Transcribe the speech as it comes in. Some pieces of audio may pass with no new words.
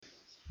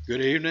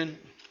Good evening.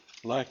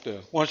 I'd like to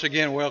once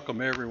again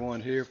welcome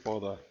everyone here for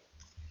the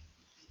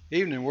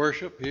evening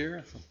worship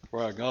here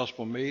for our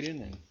gospel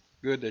meeting, and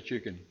good that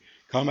you can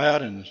come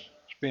out and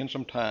spend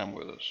some time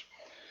with us.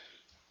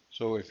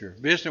 So if you're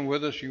visiting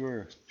with us, you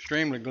are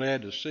extremely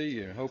glad to see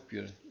you. I hope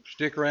you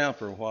stick around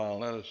for a while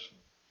and let us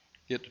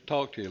get to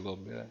talk to you a little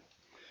bit.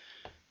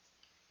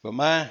 But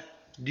my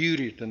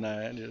duty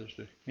tonight is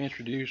to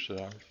introduce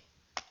our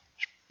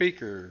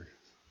speaker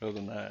of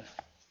the night.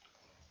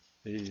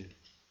 He's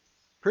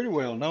pretty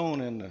well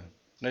known in the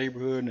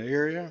neighborhood and the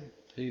area.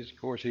 Of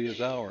course, he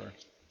is our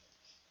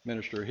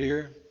minister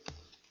here,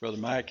 Brother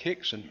Mike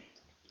Hickson.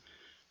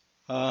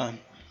 I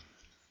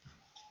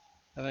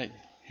think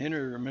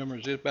Henry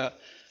remembers it about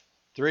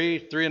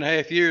three and a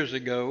half years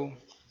ago.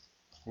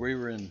 We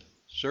were in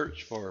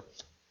search for a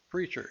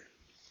preacher,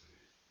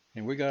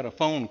 and we got a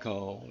phone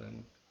call,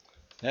 and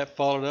that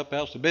followed up.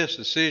 That was the best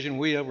decision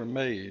we ever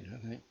made, I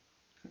think.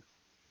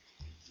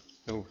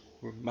 So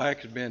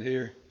Mike has been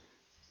here,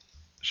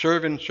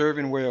 serving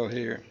well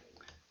here.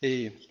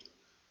 We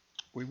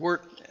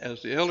work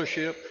as the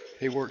eldership.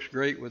 He works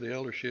great with the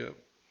eldership.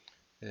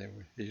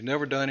 He's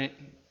never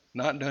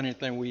not done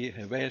anything we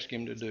have asked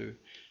him to do.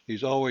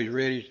 He's always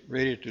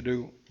ready to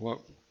do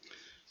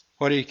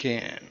what he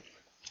can.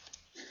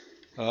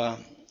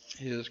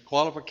 His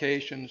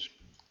qualifications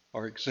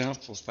are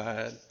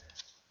exemplified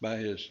by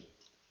his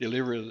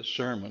delivery of the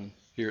sermon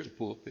here at the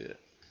pulpit.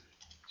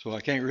 So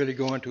I can't really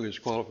go into his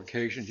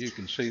qualifications. You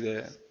can see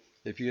that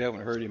if you haven't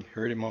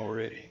heard him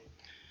already.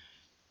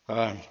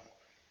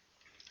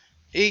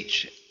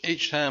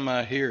 Each time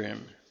I hear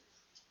him,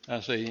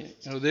 I say,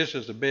 this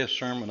is the best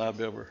sermon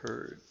I've ever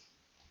heard.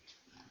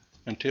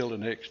 Until the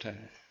next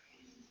time.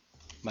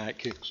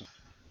 Mike Hickson.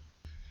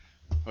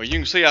 Well, you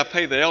can see I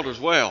pay the elders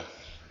well.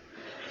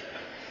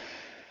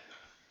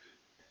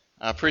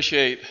 I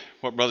appreciate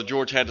what Brother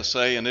George had to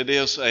say, and it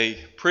is a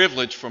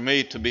privilege for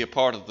me to be a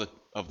part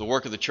of the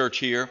work of the church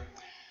here.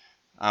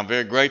 I'm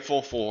very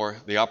grateful for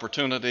the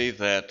opportunity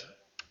that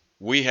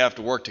we have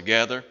to work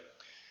together.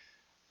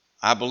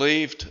 I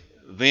believed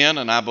then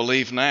and I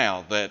believe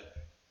now that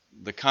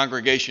the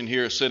congregation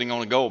here is sitting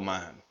on a gold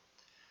mine.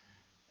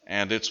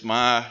 And it's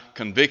my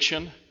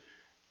conviction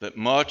that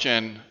much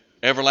and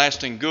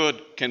everlasting good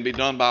can be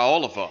done by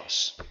all of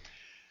us.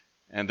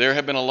 And there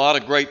have been a lot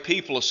of great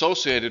people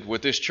associated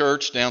with this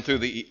church down through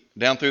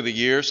the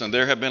years, and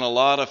there have been a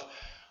lot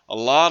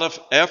of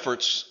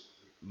efforts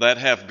that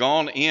have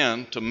gone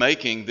into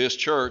making this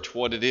church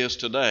what it is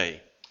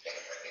today.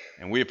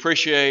 And we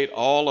appreciate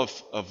all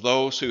of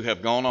those who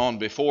have gone on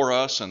before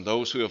us and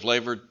those who have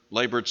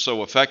labored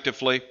so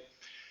effectively,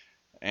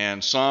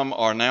 and some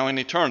are now in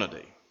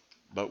eternity.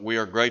 But we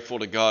are grateful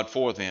to God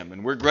for them.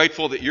 And we're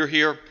grateful that you're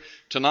here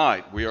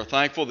tonight. We are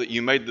thankful that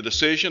you made the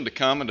decision to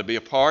come and to be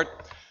a part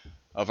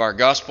of our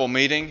gospel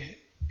meeting.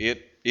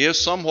 It is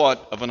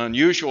somewhat of an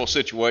unusual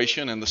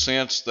situation in the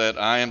sense that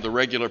I am the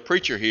regular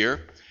preacher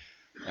here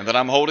and that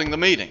I'm holding the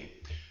meeting.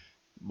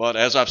 But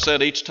as I've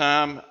said each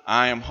time,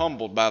 I am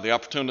humbled by the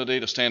opportunity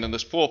to stand in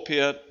this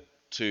pulpit,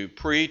 to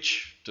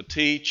preach, to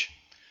teach,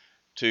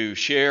 to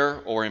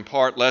share or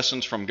impart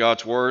lessons from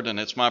God's Word. And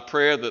it's my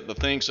prayer that the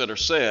things that are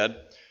said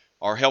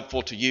are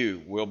helpful to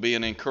you, will be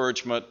an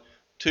encouragement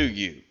to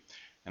you.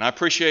 And I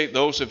appreciate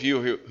those of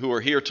you who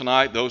are here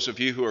tonight, those of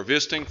you who are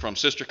visiting from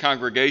sister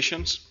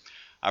congregations.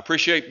 I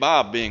appreciate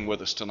Bob being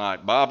with us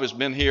tonight. Bob has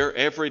been here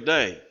every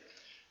day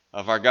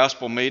of our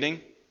gospel meeting,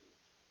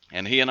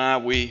 and he and I,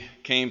 we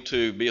came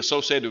to be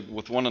associated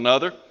with one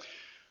another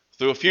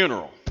through a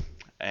funeral.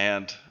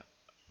 And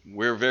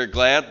we're very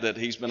glad that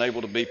he's been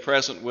able to be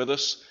present with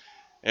us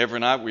every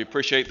night. We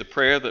appreciate the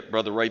prayer that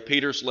Brother Ray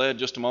Peters led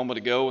just a moment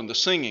ago and the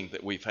singing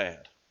that we've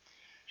had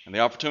and the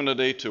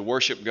opportunity to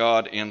worship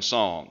God in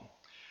song.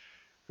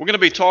 We're going to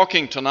be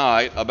talking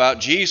tonight about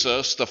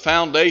Jesus, the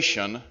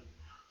foundation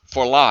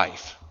for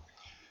life.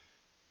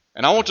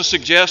 And I want to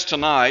suggest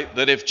tonight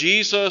that if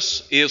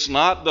Jesus is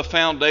not the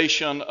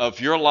foundation of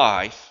your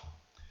life,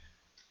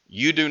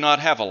 you do not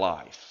have a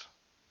life.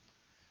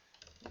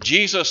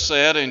 Jesus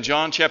said in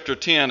John chapter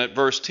 10 at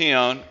verse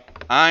 10,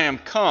 I am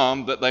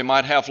come that they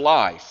might have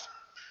life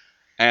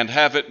and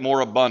have it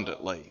more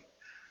abundantly.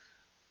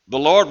 The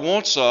Lord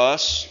wants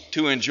us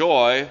to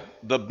enjoy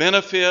the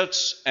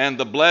benefits and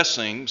the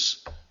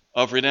blessings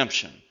of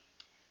redemption.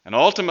 And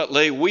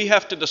ultimately, we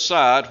have to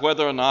decide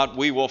whether or not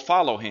we will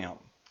follow Him,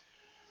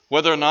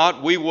 whether or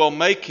not we will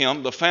make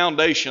Him the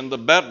foundation, the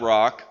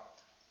bedrock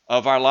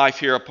of our life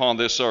here upon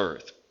this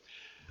earth.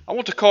 I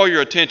want to call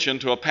your attention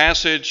to a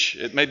passage.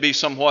 It may be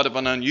somewhat of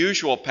an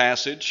unusual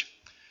passage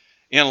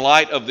in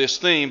light of this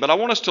theme, but I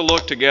want us to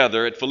look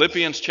together at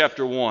Philippians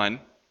chapter 1,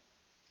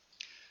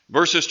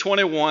 verses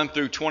 21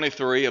 through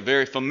 23, a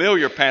very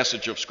familiar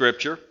passage of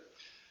Scripture,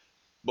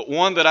 but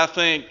one that I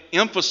think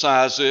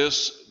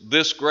emphasizes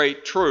this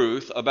great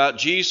truth about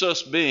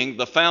Jesus being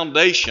the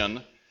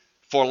foundation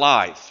for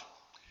life.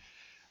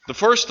 The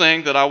first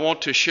thing that I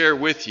want to share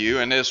with you,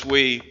 and as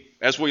we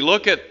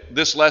look at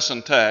this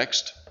lesson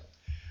text,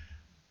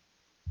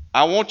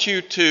 I want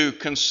you to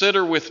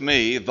consider with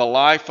me the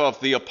life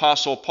of the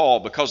Apostle Paul,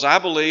 because I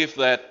believe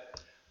that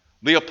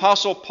the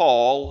Apostle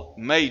Paul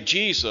made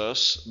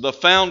Jesus the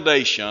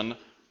foundation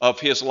of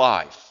his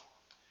life.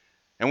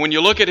 And when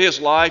you look at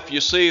his life,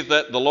 you see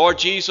that the Lord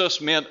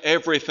Jesus meant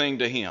everything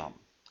to him.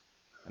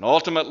 And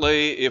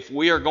ultimately, if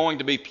we are going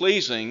to be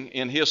pleasing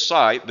in his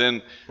sight,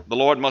 then the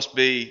Lord must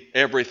be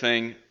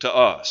everything to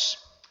us.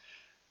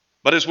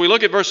 But as we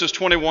look at verses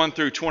 21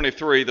 through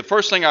 23, the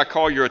first thing I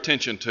call your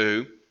attention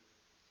to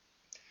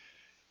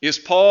is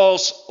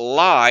Paul's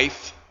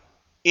life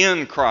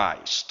in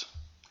Christ.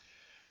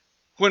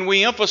 When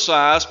we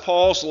emphasize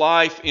Paul's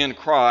life in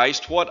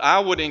Christ, what I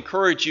would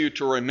encourage you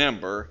to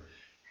remember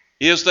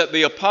is that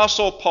the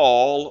Apostle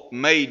Paul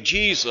made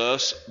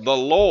Jesus the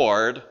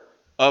Lord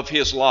of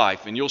his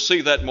life. And you'll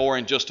see that more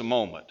in just a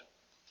moment.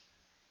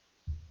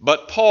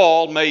 But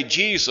Paul made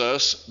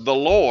Jesus the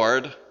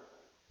Lord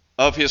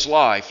of his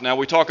life. Now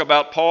we talk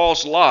about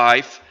Paul's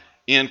life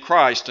in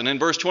Christ. And in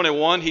verse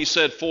 21 he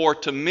said, "For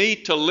to me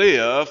to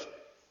live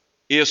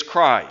is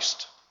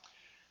Christ."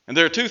 And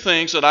there are two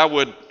things that I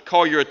would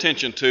call your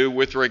attention to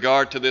with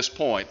regard to this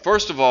point.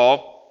 First of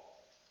all,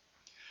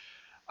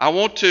 I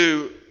want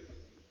to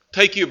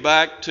take you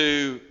back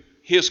to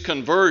his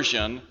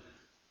conversion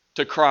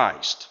to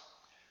Christ.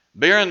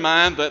 Bear in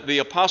mind that the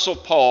Apostle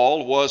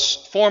Paul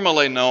was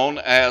formerly known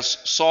as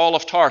Saul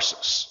of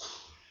Tarsus.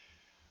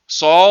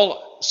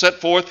 Saul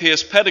set forth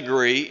his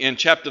pedigree in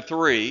chapter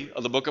 3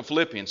 of the book of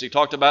Philippians. He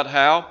talked about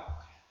how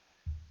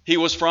he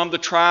was from the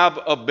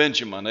tribe of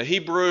Benjamin, a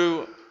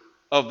Hebrew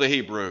of the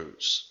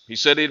Hebrews. He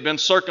said he had been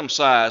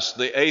circumcised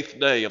the 8th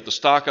day of the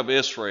stock of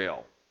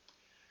Israel.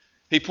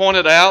 He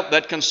pointed out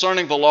that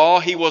concerning the law,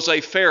 he was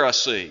a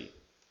Pharisee.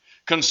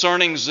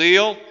 Concerning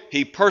zeal,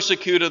 he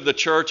persecuted the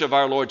church of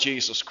our Lord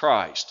Jesus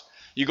Christ.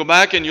 You go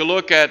back and you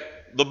look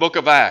at the book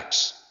of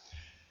Acts,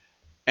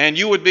 and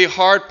you would be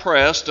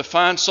hard-pressed to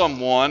find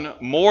someone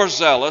more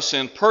zealous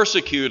in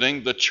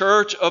persecuting the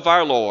church of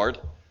our Lord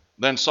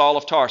than Saul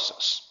of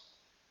Tarsus.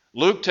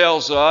 Luke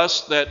tells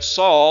us that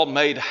Saul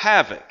made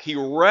havoc. He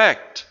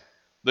wrecked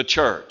the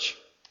church.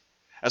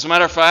 As a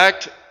matter of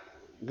fact,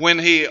 when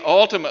he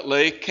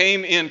ultimately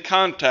came in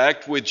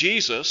contact with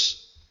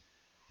Jesus,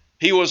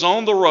 he was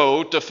on the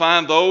road to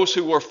find those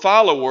who were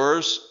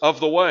followers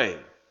of the way,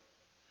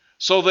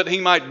 so that he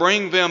might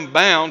bring them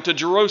bound to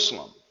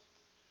Jerusalem.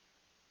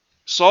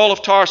 Saul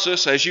of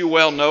Tarsus, as you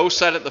well know,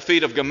 sat at the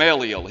feet of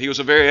Gamaliel. He was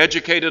a very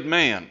educated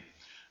man.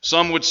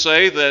 Some would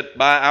say that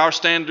by our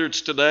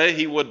standards today,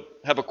 he would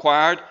have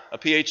acquired a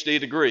PhD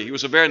degree. He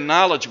was a very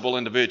knowledgeable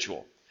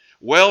individual,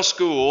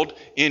 well-schooled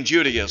in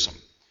Judaism.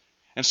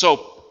 And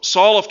so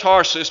Saul of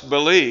Tarsus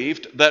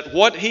believed that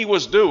what he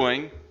was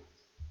doing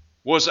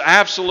was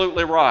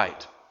absolutely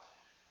right.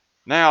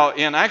 Now,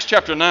 in Acts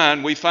chapter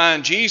 9, we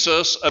find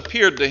Jesus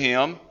appeared to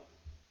him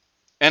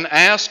and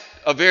asked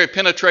a very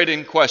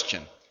penetrating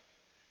question.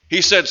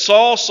 He said,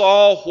 "Saul,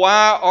 Saul,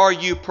 why are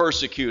you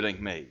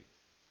persecuting me?"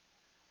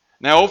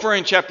 Now, over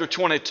in chapter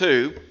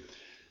 22,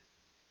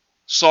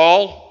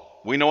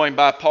 Saul, we know him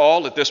by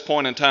Paul at this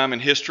point in time in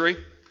history,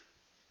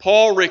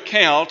 Paul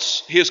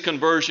recounts his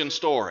conversion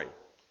story.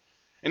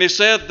 And he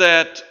said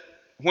that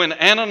when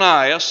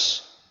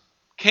Ananias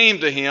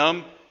came to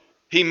him,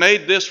 he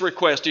made this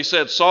request. He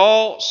said,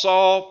 "Saul,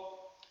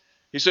 Saul,"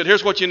 he said,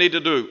 "here's what you need to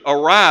do.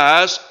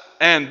 Arise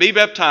and be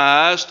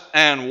baptized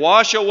and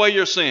wash away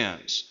your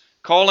sins,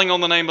 calling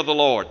on the name of the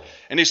Lord."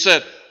 And he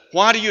said,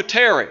 "Why do you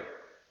tarry?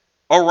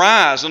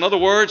 Arise." In other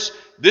words,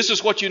 this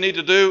is what you need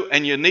to do,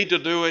 and you need to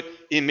do it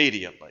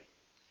immediately.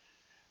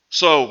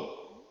 So,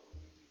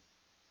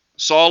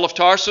 Saul of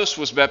Tarsus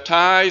was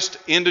baptized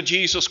into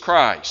Jesus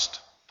Christ.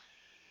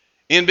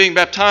 In being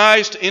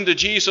baptized into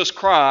Jesus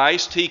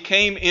Christ, he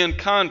came in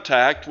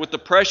contact with the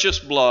precious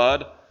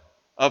blood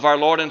of our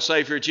Lord and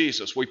Savior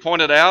Jesus. We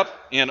pointed out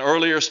in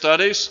earlier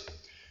studies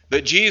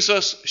that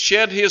Jesus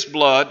shed his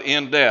blood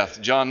in death.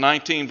 John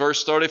 19,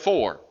 verse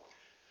 34.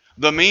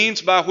 The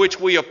means by which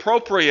we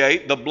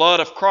appropriate the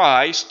blood of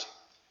Christ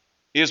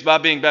is by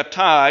being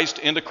baptized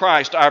into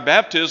Christ. Our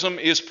baptism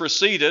is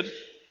preceded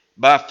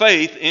by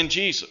faith in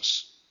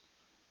Jesus.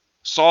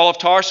 Saul of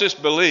Tarsus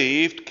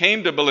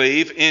came to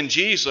believe in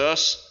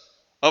Jesus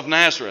of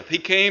Nazareth. He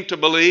came to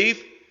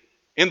believe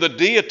in the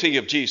deity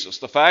of Jesus,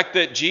 the fact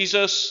that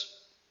Jesus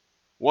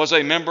was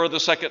a member of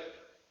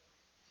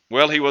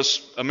he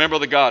was a member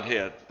of the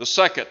Godhead, the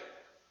second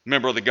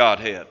member of the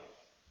Godhead.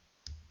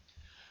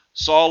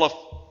 Saul of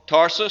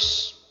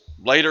Tarsus,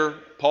 later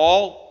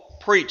Paul,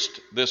 preached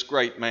this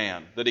great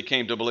man that he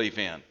came to believe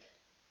in.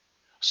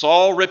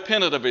 Saul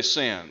repented of his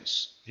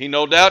sins. He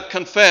no doubt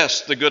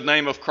confessed the good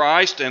name of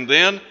Christ, and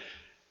then,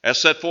 as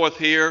set forth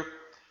here,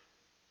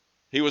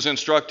 he was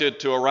instructed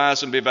to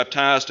arise and be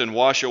baptized and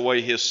wash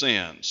away his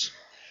sins.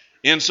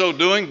 In so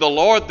doing, the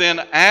Lord then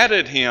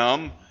added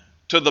him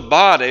to the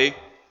body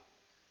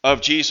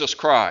of Jesus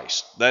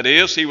Christ. That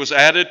is, he was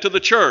added to the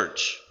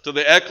church, to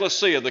the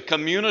ecclesia, the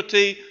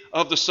community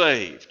of the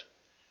saved.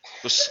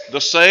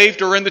 The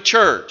saved are in the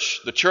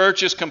church. The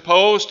church is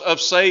composed of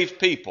saved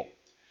people.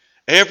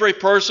 Every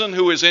person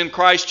who is in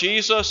Christ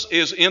Jesus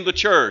is in the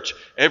church.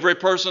 Every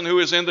person who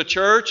is in the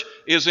church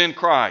is in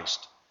Christ.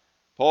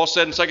 Paul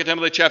said in 2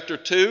 Timothy chapter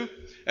 2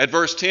 at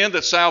verse 10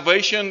 that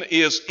salvation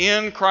is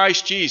in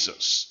Christ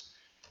Jesus.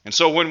 And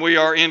so when we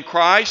are in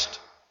Christ,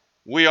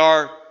 we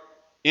are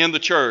in the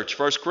church.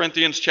 1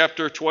 Corinthians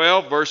chapter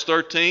 12 verse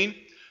 13,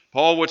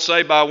 Paul would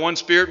say, by one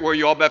Spirit were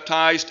you all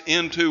baptized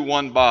into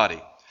one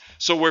body.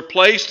 So we're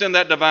placed in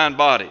that divine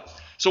body.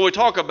 So we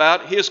talk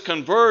about his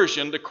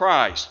conversion to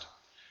Christ.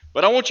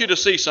 But I want you to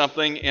see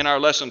something in our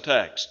lesson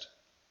text.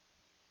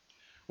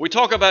 We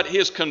talk about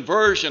his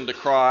conversion to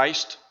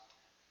Christ,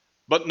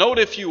 but note,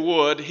 if you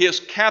would, his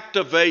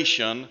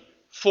captivation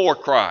for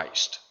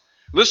Christ.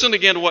 Listen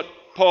again to what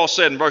Paul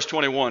said in verse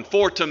 21.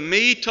 For to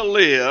me to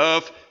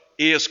live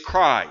is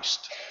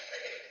Christ.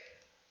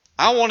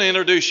 I want to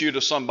introduce you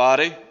to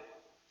somebody,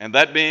 and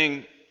that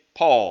being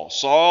Paul,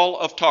 Saul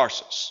of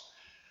Tarsus.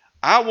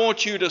 I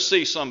want you to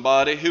see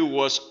somebody who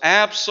was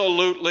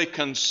absolutely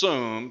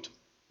consumed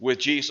with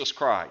Jesus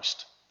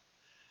Christ.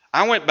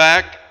 I went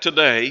back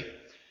today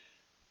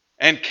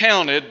and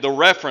counted the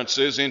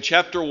references in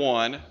chapter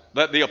 1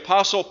 that the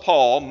Apostle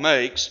Paul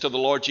makes to the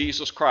Lord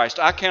Jesus Christ.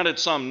 I counted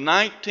some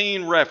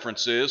 19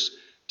 references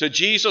to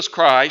Jesus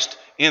Christ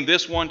in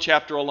this one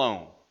chapter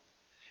alone.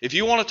 If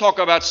you want to talk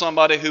about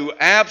somebody who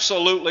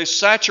absolutely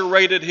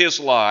saturated his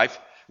life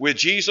with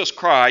Jesus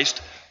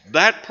Christ,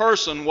 that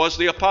person was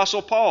the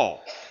Apostle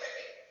Paul.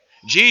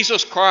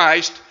 Jesus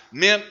Christ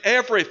meant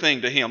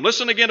everything to him.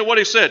 Listen again to what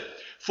he said.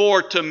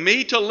 For to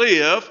me to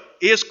live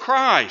is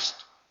Christ.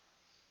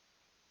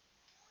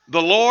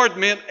 The Lord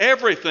meant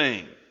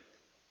everything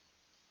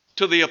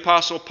to the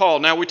Apostle Paul.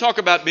 Now we talk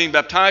about being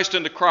baptized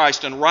into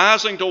Christ and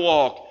rising to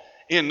walk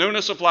in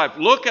newness of life.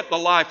 Look at the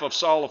life of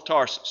Saul of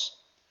Tarsus.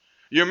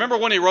 You remember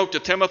when he wrote to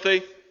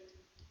Timothy?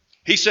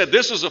 He said,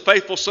 this is a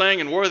faithful saying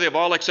and worthy of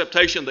all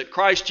acceptation, that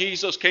Christ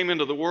Jesus came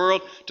into the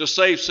world to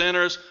save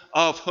sinners,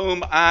 of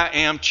whom I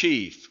am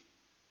chief.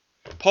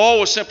 Paul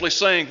was simply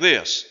saying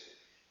this.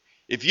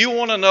 If you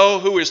want to know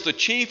who is the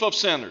chief of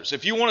sinners,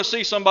 if you want to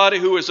see somebody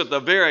who is at the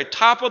very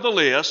top of the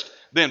list,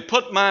 then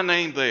put my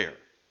name there.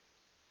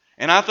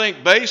 And I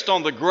think based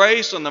on the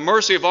grace and the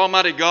mercy of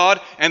Almighty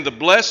God and the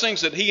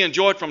blessings that he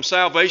enjoyed from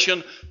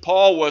salvation,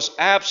 Paul was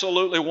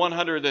absolutely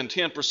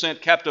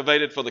 110%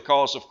 captivated for the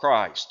cause of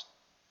Christ.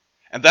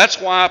 And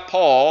that's why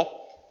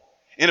Paul,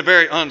 in a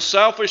very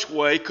unselfish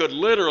way, could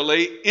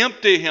literally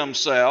empty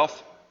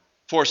himself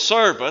for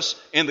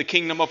service in the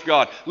kingdom of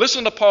God.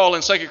 Listen to Paul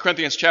in 2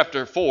 Corinthians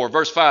chapter 4,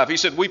 verse 5. He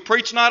said, we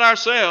preach not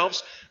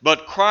ourselves,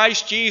 but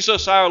Christ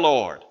Jesus our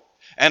Lord,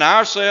 and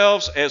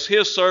ourselves as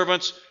his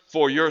servants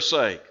for your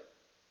sake.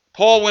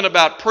 Paul went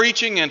about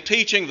preaching and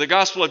teaching the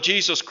gospel of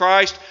Jesus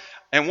Christ,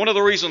 and one of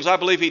the reasons I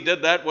believe he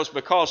did that was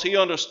because he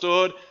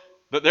understood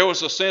that there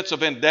was a sense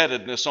of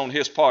indebtedness on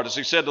his part, as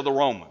he said to the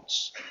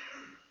Romans.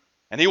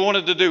 And he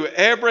wanted to do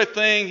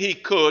everything he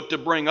could to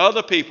bring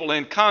other people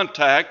in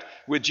contact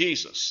with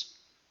Jesus.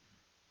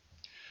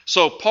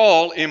 So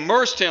Paul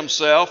immersed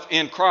himself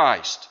in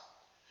Christ.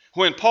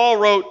 When Paul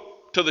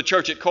wrote to the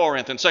church at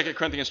Corinth in 2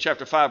 Corinthians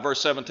chapter 5,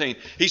 verse 17,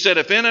 he said,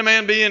 if any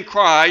man be in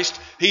Christ,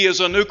 he is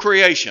a new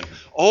creation.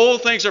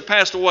 Old things are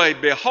passed away.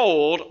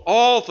 Behold,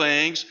 all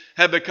things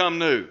have become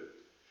new.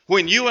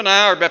 When you and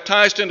I are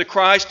baptized into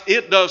Christ,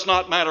 it does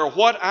not matter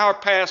what our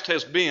past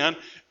has been.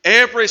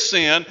 Every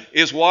sin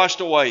is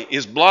washed away,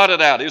 is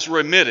blotted out, is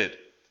remitted.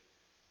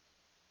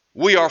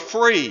 We are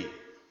free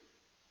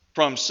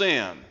from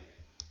sin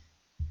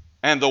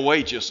and the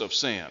wages of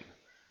sin.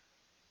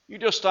 You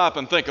just stop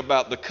and think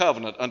about the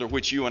covenant under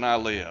which you and I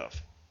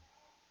live.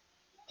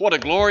 What a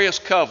glorious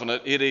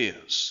covenant it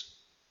is.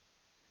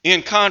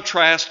 In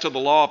contrast to the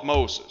law of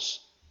Moses,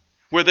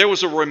 where there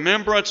was a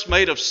remembrance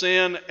made of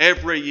sin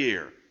every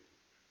year.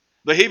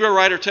 The Hebrew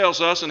writer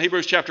tells us in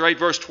Hebrews chapter 8,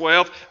 verse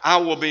 12, I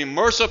will be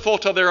merciful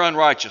to their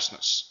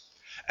unrighteousness,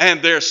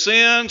 and their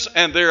sins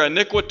and their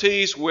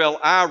iniquities will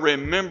I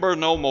remember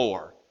no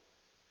more.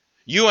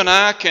 You and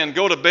I can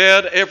go to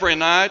bed every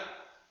night,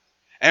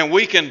 and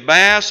we can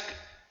bask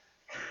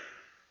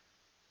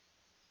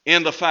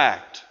in the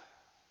fact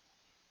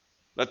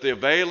that the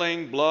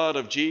availing blood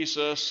of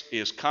Jesus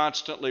is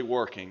constantly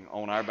working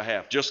on our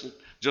behalf,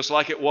 just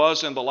like it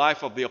was in the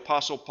life of the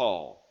Apostle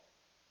Paul.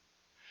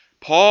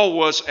 Paul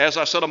was, as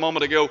I said a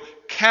moment ago,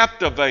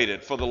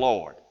 captivated for the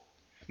Lord.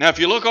 Now, if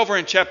you look over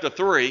in chapter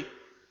 3,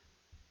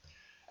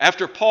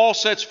 after Paul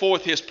sets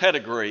forth his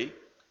pedigree,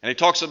 and he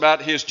talks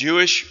about his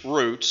Jewish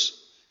roots,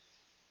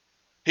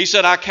 he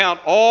said, I count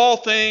all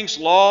things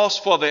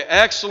lost for the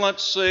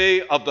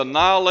excellency of the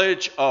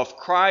knowledge of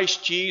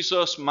Christ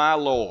Jesus my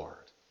Lord.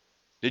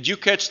 Did you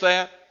catch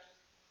that?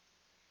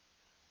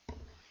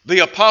 The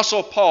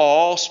Apostle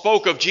Paul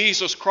spoke of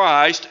Jesus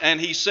Christ,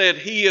 and he said,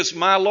 he is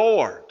my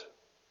Lord.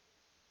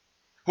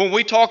 When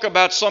we talk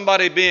about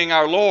somebody being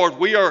our Lord,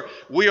 we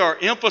are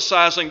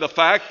emphasizing the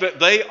fact that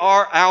they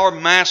are our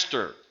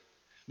master,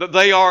 that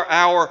they are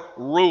our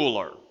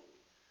ruler,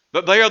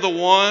 that they are the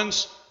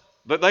ones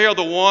that they are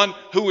the one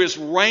who is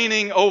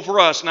reigning over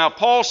us. Now,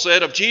 Paul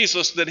said of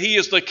Jesus that he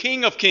is the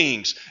King of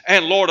kings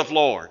and Lord of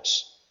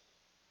lords.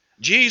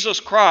 Jesus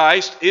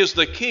Christ is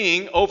the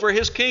king over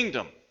his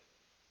kingdom.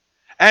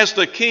 As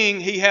the king,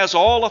 he has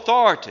all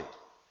authority,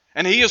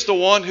 and he is the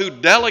one who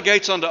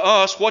delegates unto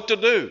us what to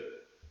do.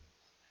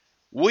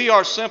 We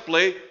are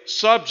simply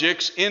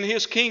subjects in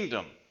his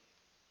kingdom.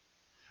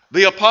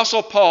 The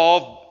Apostle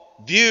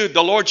Paul viewed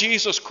the Lord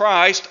Jesus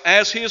Christ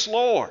as his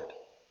Lord.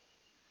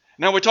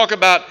 Now we talk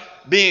about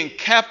being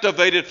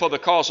captivated for the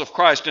cause of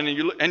Christ, and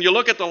you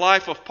look at the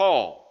life of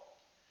Paul,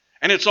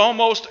 and it's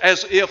almost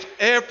as if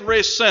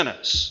every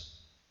sentence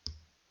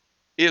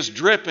is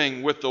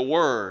dripping with the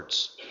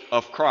words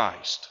of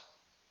Christ.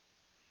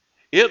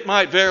 It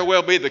might very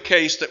well be the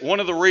case that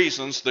one of the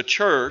reasons the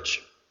church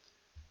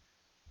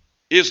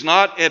is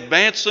not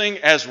advancing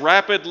as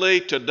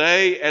rapidly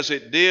today as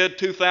it did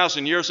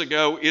 2,000 years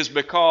ago is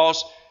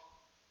because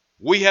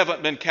we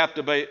haven't been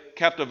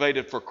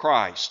captivated for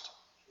Christ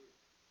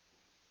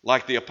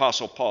like the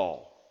Apostle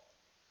Paul.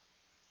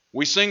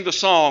 We sing the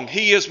song,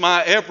 He is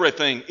my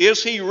everything.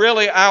 Is He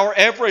really our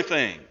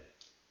everything?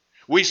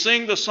 We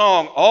sing the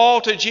song,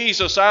 all to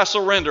Jesus I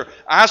surrender.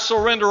 I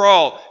surrender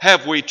all.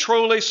 Have we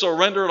truly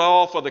surrendered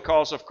all for the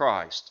cause of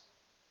Christ?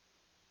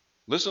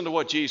 Listen to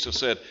what Jesus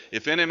said.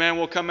 If any man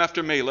will come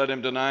after me, let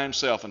him deny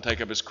himself and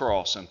take up his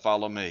cross and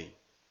follow me.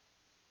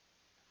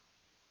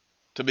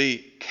 To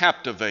be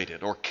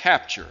captivated or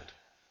captured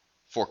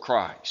for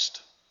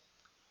Christ.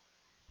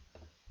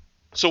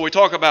 So we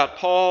talk about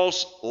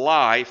Paul's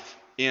life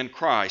in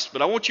Christ.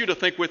 But I want you to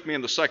think with me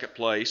in the second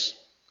place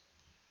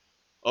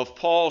of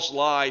Paul's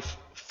life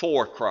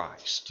for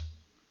Christ.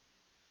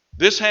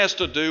 This has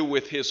to do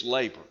with his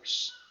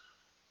labors.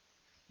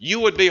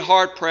 You would be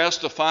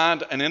hard-pressed to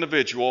find an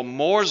individual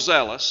more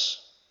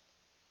zealous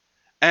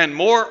and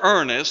more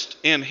earnest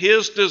in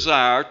his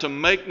desire to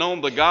make known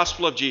the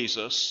gospel of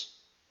Jesus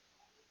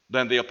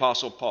than the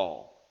Apostle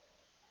Paul.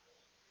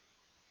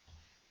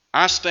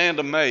 I stand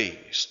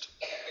amazed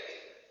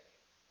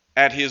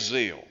at his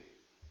zeal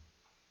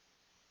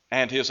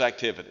and his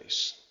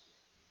activities.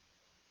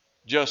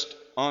 Just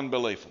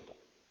unbelievable.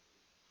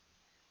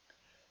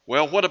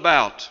 Well, what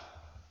about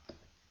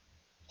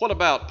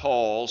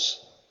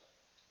Paul's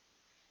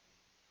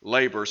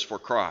labors for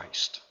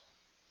Christ?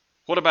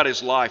 What about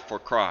his life for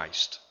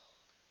Christ?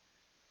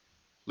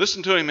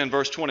 Listen to him in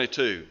verse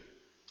 22.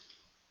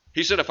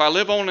 He said, if I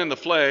live on in the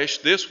flesh,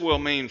 this will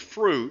mean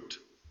fruit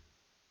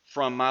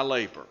from my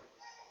labor.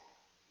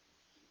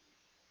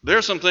 There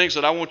are some things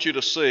that I want you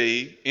to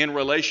see in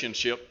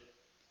relationship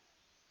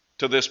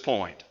to this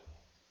point.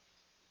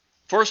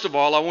 First of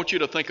all, I want you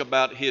to think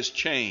about his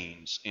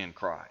chains in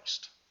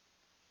Christ.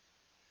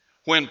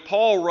 When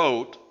Paul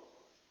wrote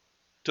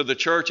to the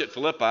church at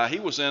Philippi, he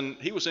was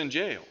in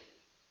jail.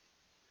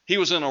 He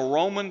was in a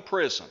Roman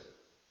prison.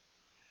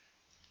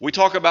 We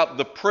talk about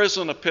the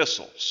prison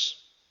epistles.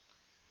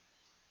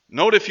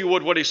 Note, if you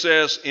would, what he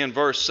says in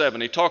verse 7.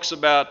 He talks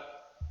about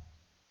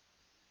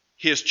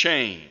his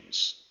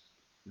chains.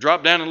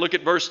 Drop down and look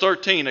at verse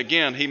 13.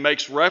 Again, he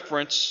makes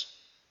reference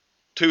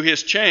to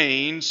his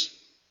chains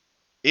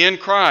in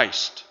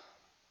Christ.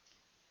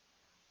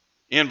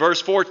 In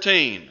verse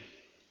 14,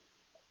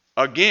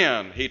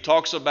 again, he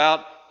talks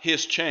about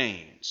his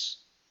chains.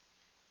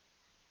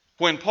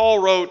 When Paul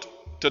wrote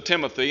to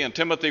Timothy, and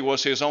Timothy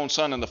was his own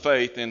son in the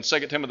faith, in 2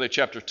 Timothy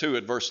chapter 2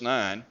 at verse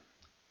 9,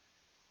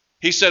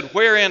 he said,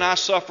 wherein I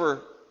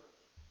suffer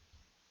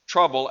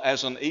trouble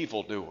as an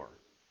evildoer,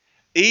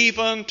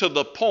 even to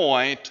the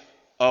point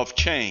of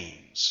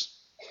chains.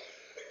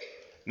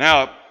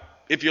 Now,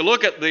 if you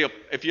look at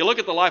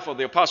the life of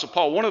the Apostle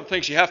Paul, one of the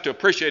things you have to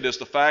appreciate is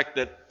the fact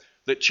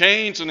that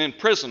chains and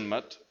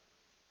imprisonment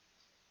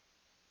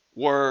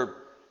were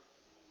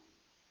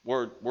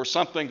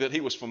something that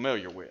he was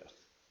familiar with.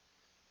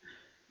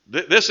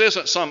 This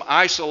isn't some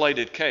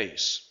isolated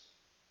case.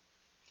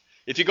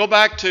 If you go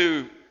back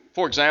to,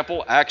 for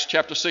example, Acts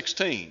chapter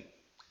 16,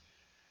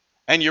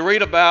 and you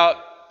read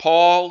about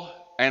Paul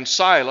and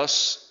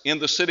Silas in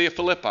the city of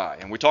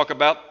Philippi, and we talk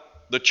about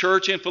the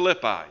church in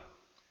Philippi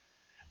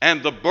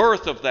and the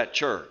birth of that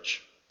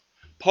church.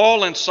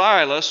 Paul and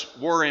Silas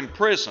were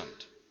imprisoned.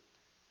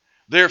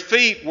 Their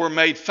feet were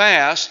made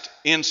fast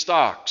in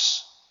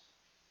stocks.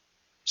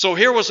 So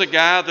here was a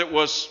guy that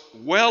was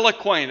well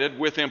acquainted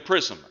with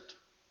imprisonment.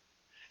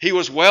 He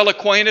was well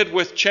acquainted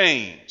with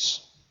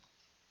chains.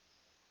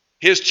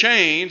 His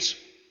chains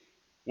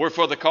were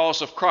for the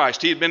cause of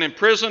Christ. He had been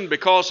imprisoned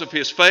because of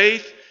his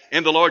faith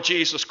in the Lord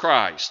Jesus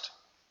Christ.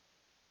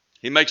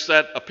 He makes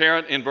that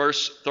apparent in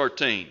verse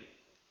 13.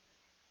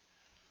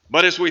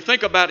 But as we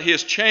think about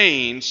his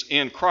chains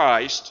in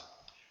Christ,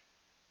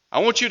 I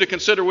want you to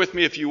consider with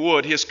me, if you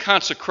would, his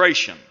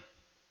consecration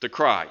to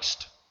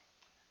Christ.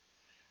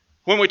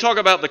 When we talk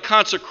about the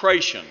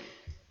consecration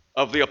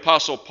of the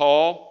Apostle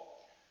Paul,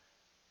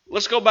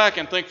 let's go back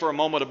and think for a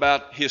moment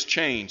about his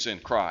chains in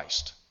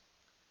Christ.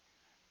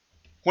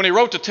 When he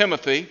wrote to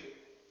Timothy,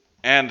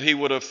 and he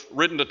would have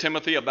written to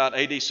Timothy about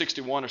AD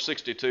 61 or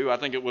 62, I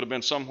think it would have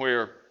been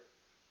somewhere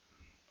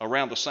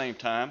around the same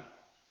time.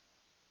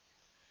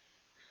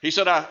 He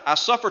said, I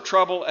suffer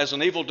trouble as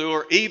an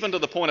evildoer, even to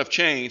the point of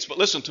chains. But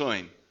listen to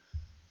him.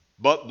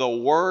 But the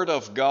word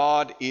of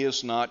God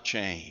is not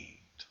chained.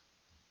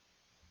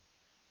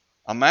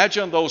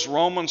 Imagine those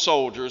Roman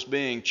soldiers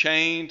being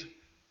chained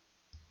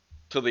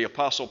to the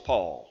Apostle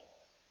Paul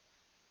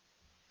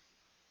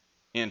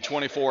in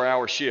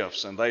 24-hour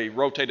shifts, and they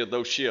rotated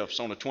those shifts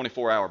on a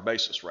 24-hour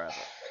basis, rather.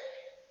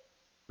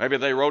 Maybe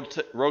they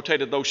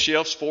rotated those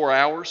shifts 4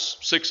 hours,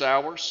 6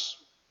 hours,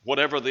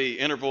 whatever the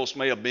intervals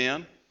may have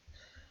been.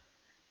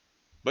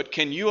 But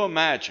can you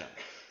imagine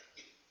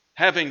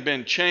having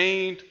been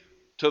chained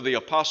to the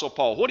Apostle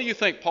Paul? What do you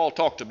think Paul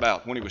talked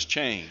about when he was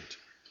chained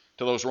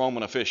to those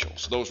Roman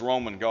officials, those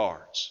Roman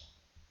guards?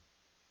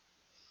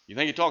 You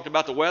think he talked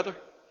about the weather?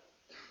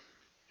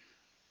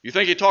 You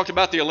think he talked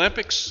about the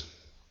Olympics?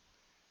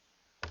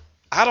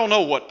 I don't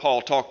know what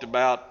Paul talked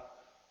about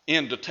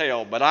in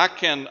detail, but I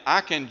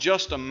can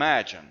just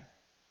imagine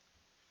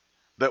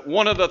that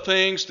one of the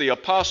things the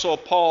Apostle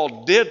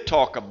Paul did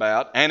talk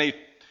about, and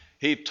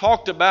he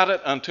talked about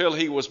it until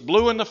he was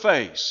blue in the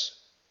face,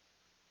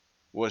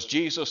 was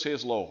Jesus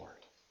his Lord.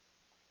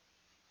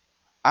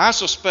 I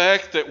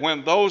suspect that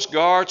when those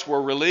guards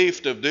were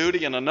relieved of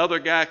duty and another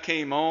guy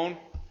came on,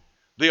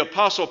 the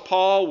Apostle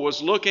Paul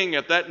was looking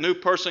at that new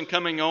person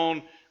coming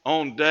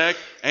on deck,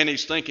 and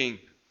he's thinking,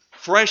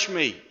 fresh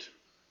meat.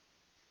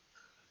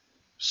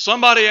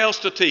 Somebody else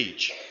to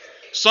teach.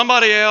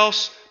 Somebody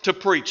else to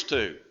preach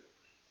to.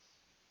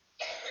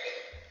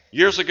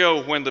 Years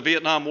ago, when the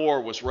Vietnam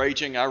War was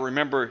raging, I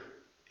remember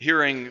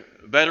hearing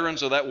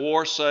veterans of that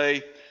war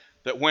say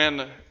that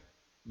when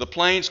the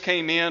planes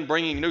came in,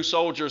 bringing new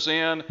soldiers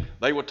in,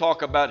 they would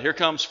talk about, here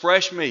comes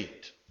fresh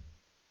meat.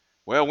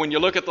 Well, when you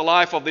look at the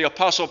life of the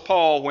Apostle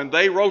Paul, when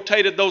they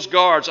rotated those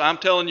guards, I'm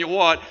telling you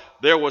what,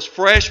 there was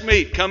fresh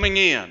meat coming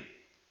in.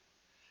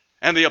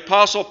 And the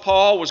Apostle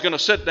Paul was going to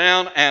sit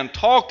down and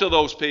talk to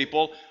those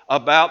people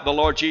about the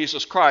Lord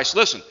Jesus Christ.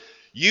 Listen,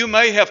 you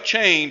may have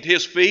chained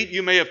his feet,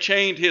 you may have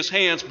chained his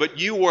hands, but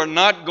you were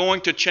not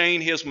going to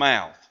chain his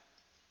mouth.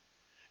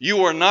 You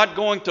were not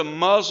going to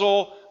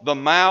muzzle the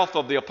mouth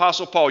of the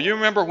Apostle Paul. You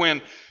remember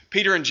when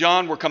Peter and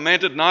John were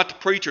commanded not to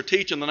preach or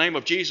teach in the name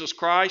of Jesus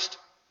Christ?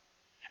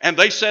 And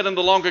they said in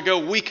the long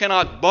ago, we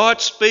cannot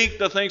but speak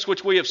the things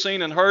which we have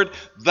seen and heard.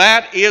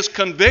 That is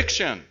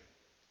conviction.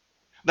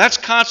 That's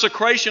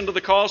consecration to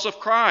the cause of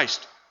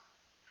Christ.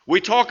 We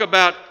talk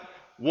about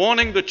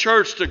wanting the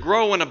church to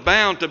grow and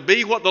abound, to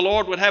be what the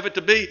Lord would have it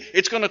to be.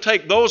 It's going to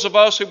take those of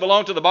us who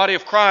belong to the body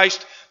of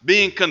Christ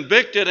being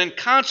convicted and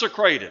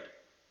consecrated,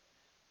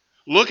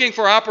 looking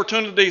for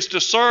opportunities to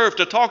serve,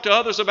 to talk to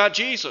others about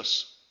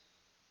Jesus.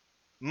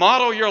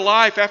 Model your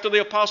life after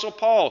the Apostle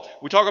Paul.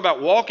 We talk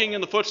about walking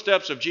in the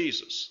footsteps of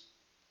Jesus.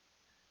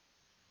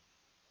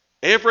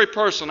 Every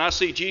person I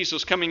see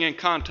Jesus coming in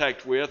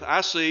contact with,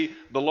 I see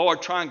the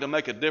Lord trying to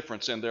make a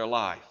difference in their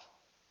life.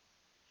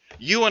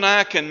 You and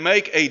I can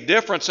make a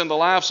difference in the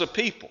lives of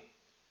people.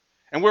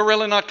 And we're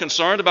really not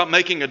concerned about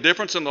making a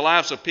difference in the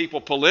lives of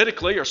people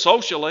politically or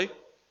socially.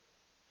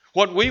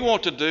 What we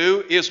want to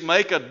do is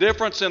make a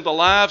difference in the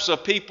lives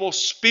of people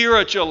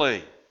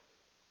spiritually.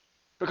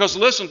 Because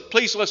listen,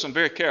 please listen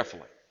very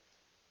carefully.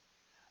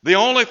 The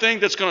only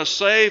thing that's going to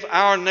save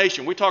our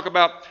nation, we talk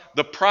about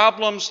the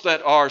problems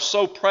that are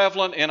so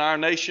prevalent in our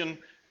nation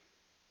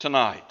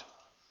tonight.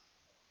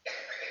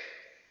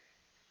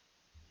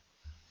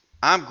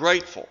 I'm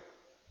grateful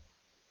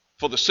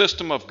for the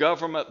system of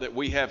government that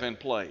we have in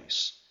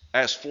place,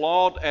 as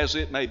flawed as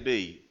it may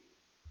be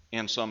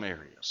in some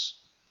areas.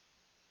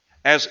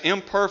 As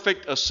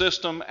imperfect a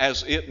system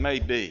as it may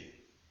be,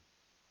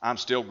 I'm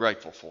still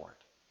grateful for it.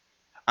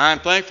 I'm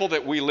thankful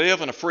that we live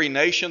in a free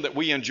nation, that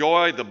we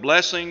enjoy the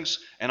blessings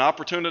and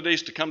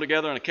opportunities to come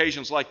together on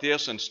occasions like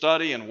this and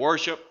study and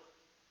worship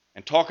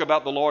and talk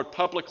about the Lord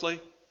publicly.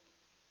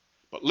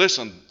 But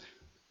listen,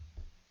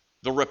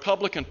 the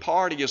Republican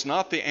Party is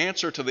not the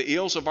answer to the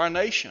ills of our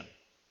nation.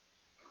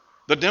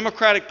 The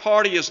Democratic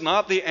Party is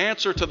not the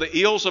answer to the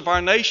ills of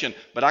our nation,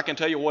 but I can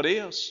tell you what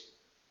is.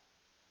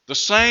 The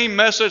same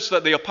message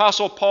that the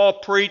Apostle Paul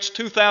preached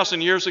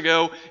 2,000 years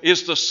ago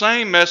is the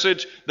same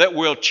message that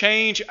will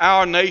change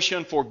our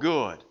nation for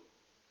good.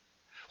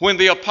 When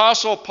the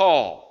Apostle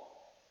Paul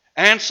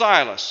and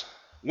Silas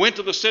went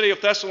to the city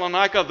of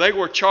Thessalonica, they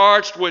were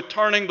charged with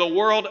turning the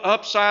world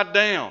upside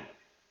down.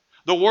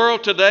 The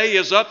world today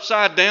is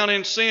upside down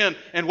in sin,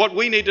 and what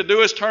we need to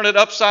do is turn it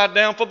upside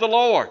down for the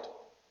Lord.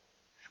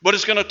 But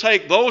it's going to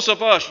take those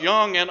of us,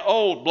 young and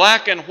old,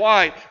 black and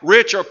white,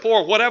 rich or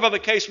poor, whatever the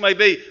case may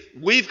be,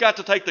 we've got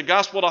to take the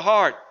gospel to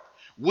heart.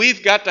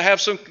 We've got to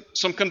have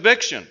some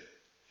conviction.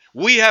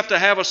 We have to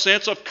have a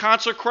sense of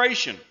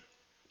consecration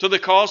to the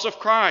cause of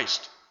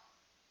Christ.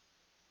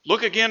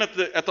 Look again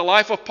at the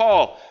life of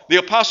Paul. The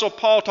Apostle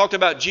Paul talked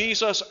about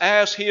Jesus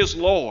as his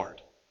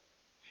Lord.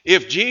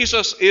 If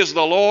Jesus is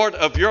the Lord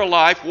of your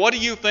life, what do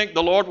you think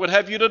the Lord would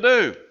have you to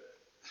do?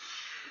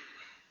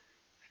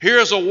 Here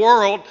is a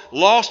world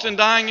lost and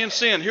dying in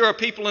sin. Here are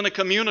people in a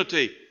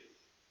community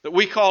that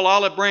we call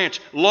Olive Branch,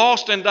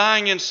 lost and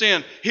dying in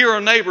sin. Here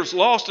are neighbors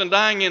lost and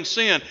dying in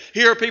sin.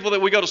 Here are people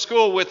that we go to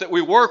school with, that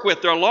we work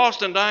with. They're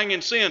lost and dying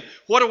in sin.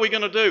 What are we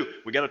going to do?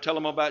 We got to tell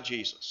them about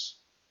Jesus.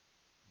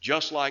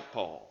 Just like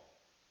Paul.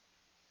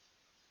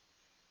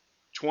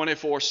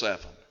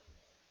 24/7.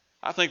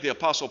 I think the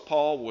Apostle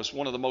Paul was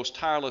one of the most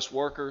tireless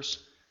workers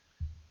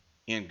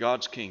in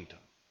God's kingdom.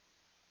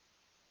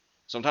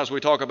 Sometimes we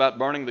talk about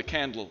burning the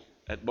candle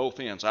at both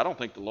ends. I don't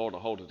think the Lord will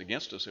hold it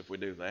against us if we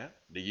do that.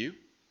 Do you?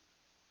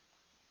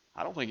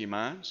 I don't think He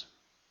minds.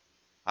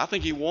 I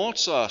think He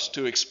wants us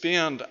to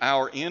expend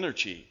our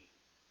energy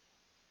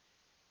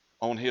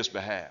on His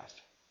behalf.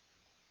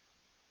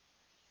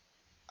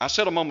 I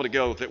said a moment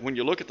ago that when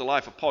you look at the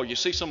life of Paul, you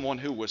see someone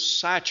who was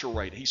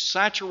saturated. He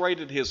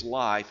saturated his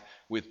life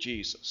with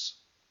Jesus.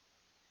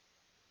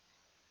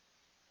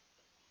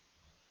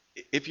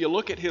 If you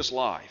look at his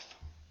life,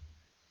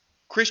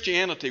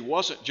 Christianity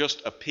wasn't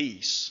just a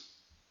piece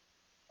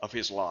of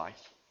his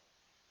life.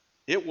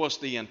 It was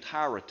the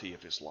entirety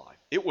of his life.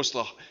 It was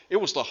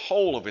the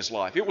whole of his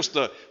life. It was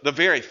the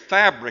very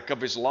fabric of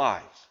his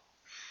life.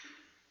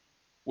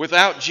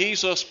 Without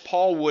Jesus,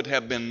 Paul would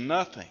have been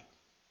nothing.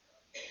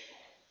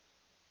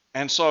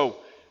 And so,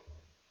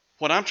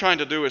 what I'm trying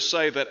to do is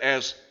say that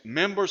as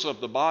members of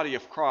the body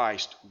of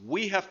Christ,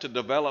 we have to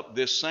develop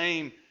this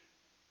same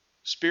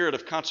spirit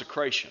of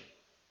consecration.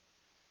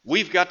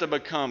 We've got to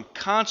become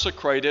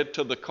consecrated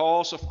to the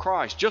cause of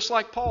Christ, just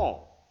like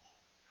Paul.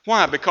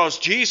 Why? Because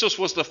Jesus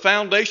was the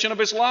foundation of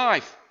his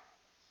life.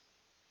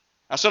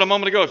 I said a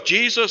moment ago, if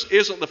Jesus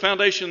isn't the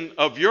foundation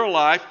of your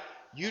life,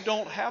 you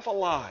don't have a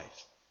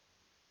life.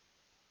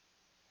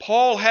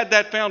 Paul had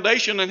that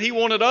foundation, and he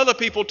wanted other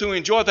people to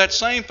enjoy that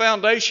same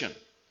foundation,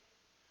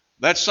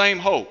 that same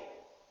hope.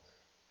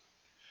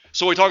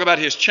 So we talk about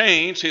his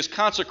change, his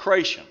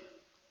consecration,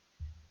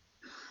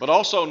 but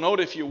also note,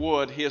 if you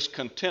would, his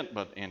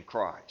contentment in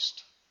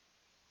Christ.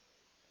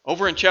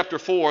 Over in chapter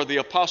 4, the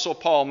Apostle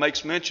Paul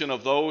makes mention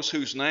of those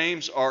whose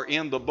names are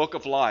in the book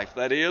of life,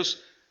 that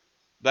is,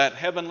 that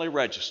heavenly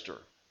register,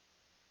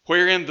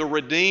 wherein the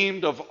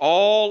redeemed of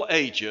all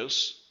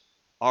ages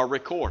are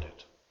recorded.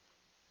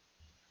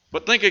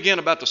 But think again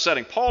about the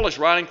setting. Paul is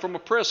writing from a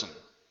prison.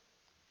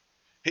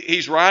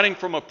 He's writing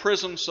from a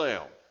prison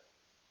cell.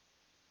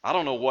 I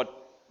don't know what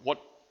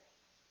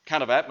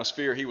kind of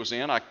atmosphere he was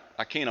in. I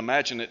can't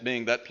imagine it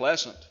being that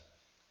pleasant.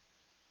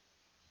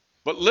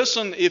 But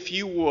listen, if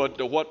you would,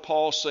 to what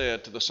Paul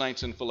said to the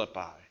saints in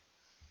Philippi.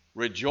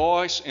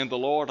 Rejoice in the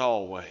Lord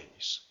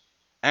always.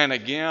 And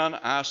again,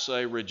 I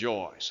say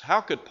rejoice.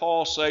 How could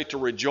Paul say to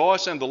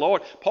rejoice in the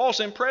Lord? Paul's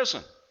in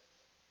prison.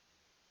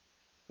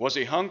 Was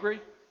he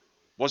hungry?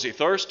 Was he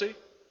thirsty?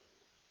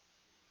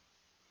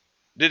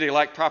 Did he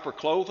lack proper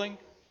clothing?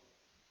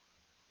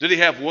 Did he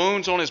have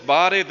wounds on his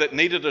body that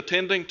needed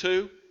attending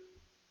to?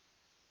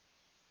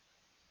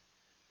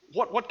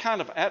 What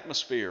kind of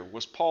atmosphere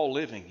was Paul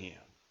living in?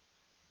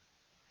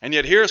 And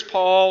yet here's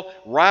Paul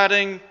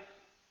writing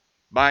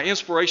by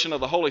inspiration of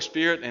the Holy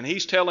Spirit, and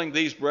he's telling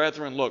these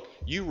brethren, look,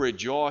 you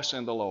rejoice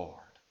in the Lord.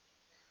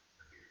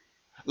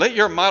 Let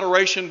your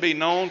moderation be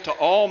known to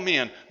all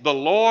men. The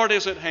Lord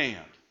is at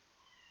hand.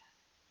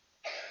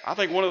 I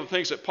think one of the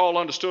things that Paul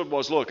understood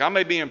was, look, I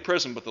may be in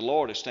prison, but the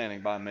Lord is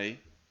standing by me.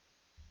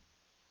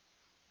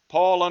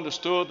 Paul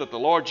understood that the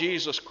Lord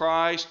Jesus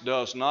Christ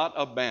does not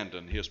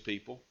abandon his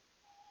people.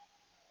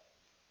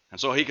 And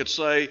so he could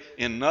say,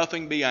 in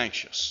nothing be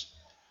anxious,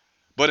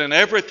 but in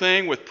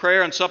everything with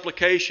prayer and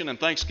supplication and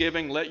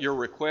thanksgiving, let your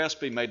requests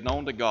be made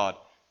known to God.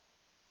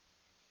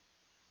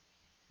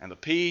 And the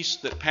peace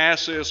that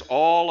passes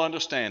all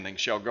understanding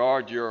shall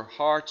guard your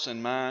hearts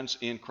and minds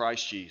in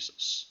Christ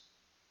Jesus.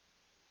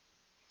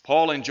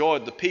 Paul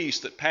enjoyed the peace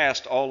that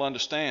passed all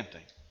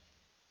understanding.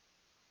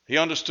 He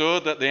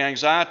understood that the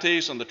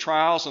anxieties and the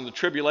trials and the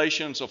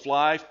tribulations of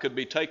life could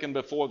be taken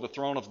before the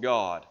throne of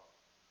God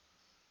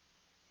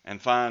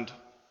and find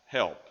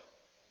help.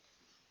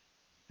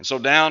 And so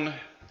down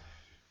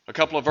a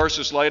couple of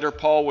verses later,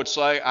 Paul would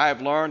say, I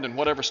have learned in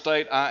whatever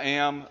state I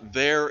am,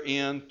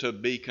 therein to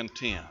be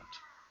content.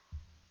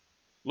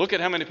 Look at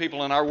how many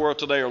people in our world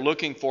today are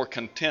looking for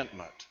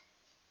contentment.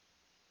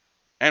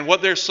 And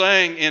what they're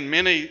saying in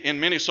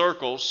many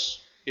circles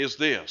is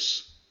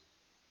this.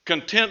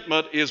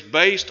 Contentment is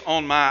based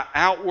on my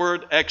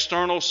outward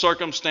external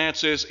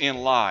circumstances in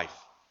life.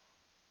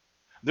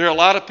 There are a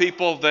lot of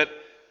people that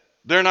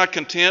they're not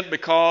content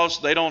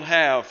because they don't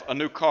have a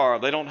new car,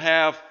 they don't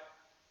have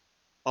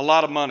a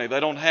lot of money,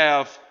 they don't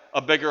have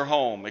a bigger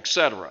home,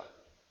 etc.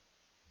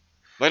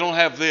 They don't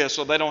have this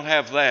or they don't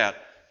have that.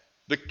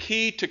 The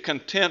key to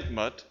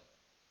contentment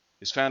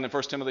is found in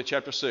 1 Timothy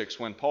chapter 6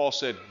 when Paul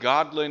said,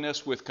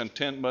 godliness with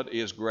contentment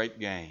is great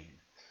gain.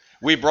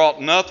 We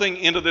brought nothing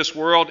into this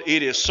world.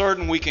 It is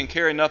certain we can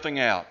carry nothing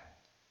out.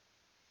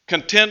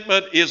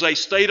 Contentment is a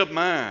state of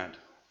mind.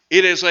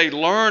 It is a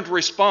learned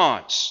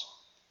response.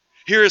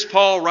 Here is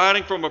Paul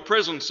writing from a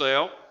prison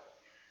cell.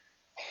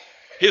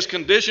 His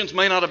conditions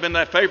may not have been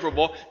that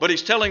favorable, but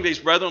he's telling these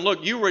brethren,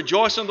 look, you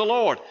rejoice in the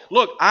Lord.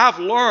 Look, I've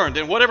learned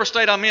in whatever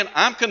state I'm in,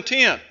 I'm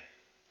content.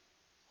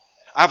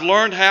 I've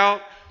learned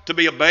how to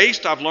be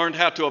abased. I've learned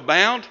how to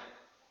abound.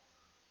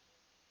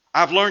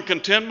 I've learned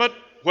contentment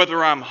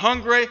whether I'm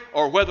hungry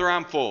or whether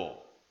I'm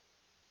full.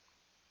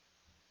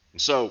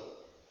 And so,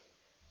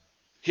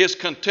 his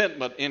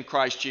contentment in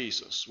Christ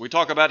Jesus. We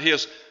talk about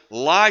his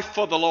life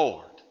for the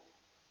Lord.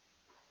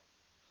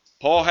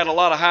 Paul had a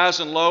lot of highs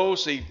and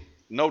lows. He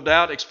no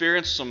doubt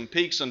experienced some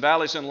peaks and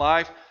valleys in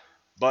life,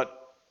 but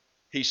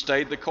he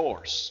stayed the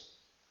course.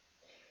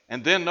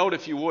 And then note,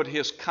 if you would,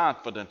 his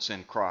confidence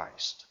in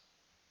Christ.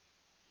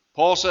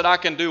 Paul said, I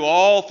can do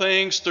all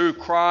things through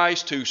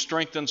Christ who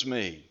strengthens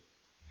me.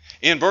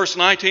 In verse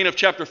 19 of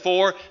chapter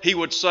 4, he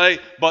would say,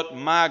 but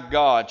my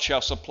God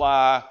shall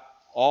supply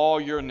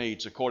all your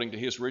needs according to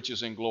his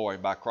riches in glory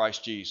by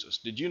Christ Jesus.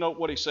 Did you note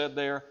what he said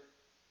there?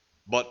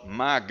 But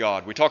my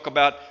God. We talk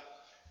about,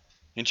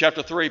 in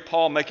chapter 3,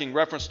 Paul making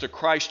reference to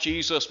Christ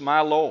Jesus,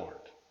 my Lord.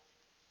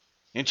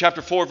 In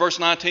chapter 4, verse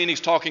 19,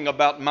 he's talking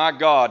about my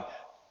God.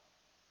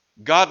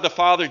 God the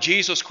Father,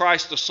 Jesus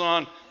Christ the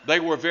Son, they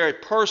were very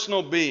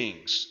personal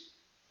beings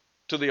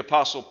to the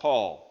Apostle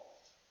Paul.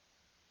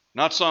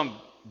 Not some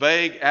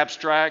vague,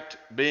 abstract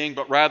being,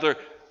 but rather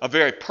a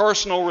very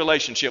personal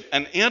relationship,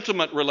 an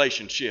intimate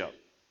relationship.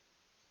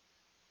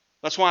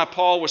 That's why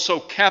Paul was so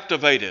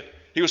captivated.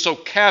 He was so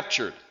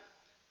captured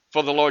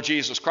for the Lord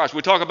Jesus Christ.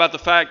 We talk about the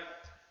fact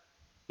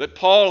that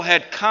Paul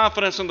had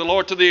confidence in the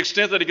Lord to the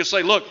extent that he could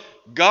say, look,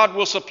 God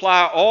will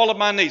supply all of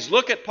my needs.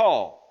 Look at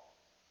Paul.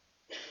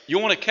 You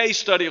want a case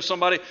study of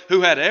somebody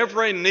who had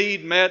every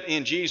need met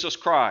in Jesus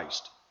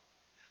Christ.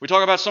 We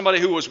talk about somebody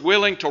who was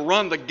willing to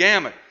run the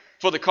gamut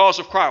for the cause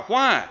of Christ.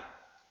 Why?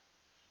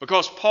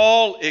 Because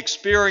Paul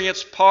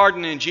experienced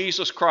pardon in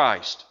Jesus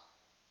Christ.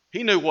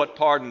 He knew what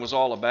pardon was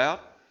all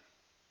about.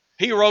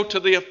 He wrote to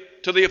the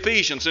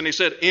Ephesians and he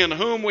said, in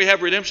whom we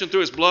have redemption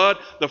through his blood,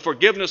 the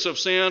forgiveness of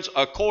sins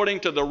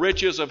according to the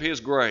riches of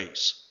his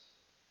grace.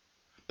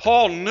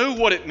 Paul knew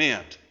what it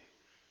meant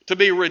to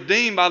be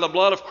redeemed by the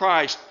blood of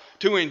Christ,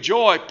 to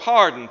enjoy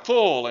pardon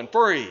full and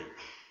free.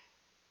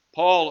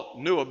 Paul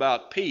knew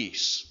about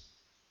peace.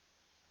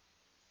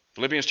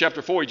 Philippians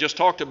chapter 4, he just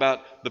talked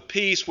about the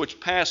peace which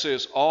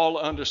passes all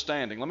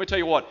understanding. Let me tell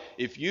you what,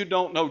 if you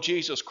don't know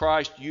Jesus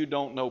Christ, you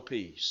don't know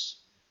peace.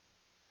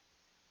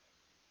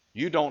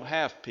 You don't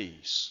have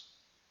peace.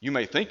 You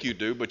may think you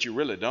do, but you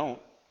really don't.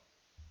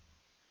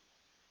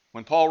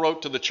 When Paul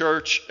wrote to the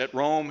church at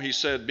Rome, he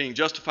said, being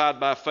justified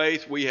by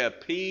faith, we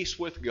have peace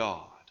with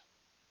God.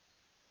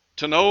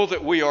 To know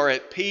that we are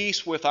at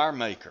peace with our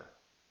Maker.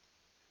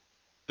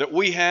 That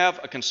we have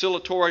a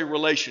conciliatory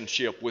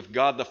relationship with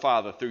God the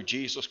Father through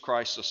Jesus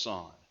Christ the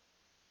Son.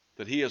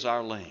 That he is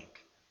our link.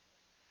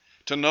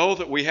 To know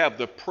that we have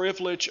the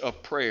privilege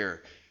of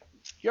prayer.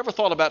 You ever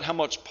thought about how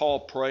much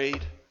Paul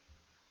prayed?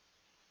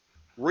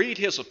 Read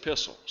his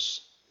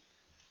epistles.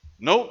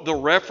 Note the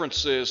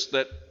references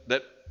that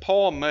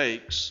Paul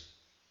makes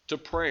to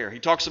prayer. He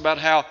talks about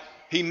how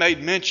he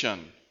made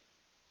mention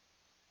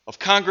of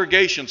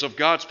congregations of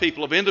God's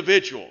people, of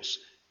individuals.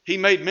 He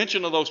made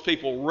mention of those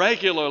people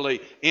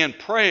regularly in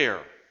prayer.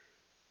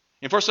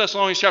 In 1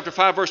 Thessalonians chapter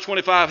 5, verse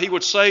 25, he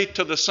would say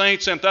to the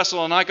saints in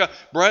Thessalonica,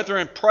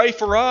 brethren, pray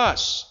for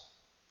us.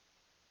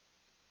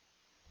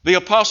 The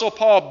Apostle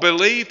Paul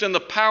believed in the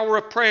power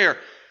of prayer.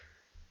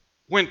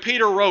 When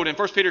Peter wrote in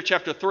 1 Peter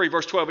chapter 3,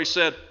 verse 12, he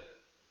said,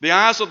 the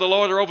eyes of the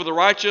Lord are over the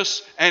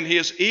righteous, and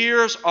his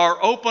ears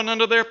are open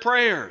unto their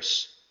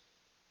prayers.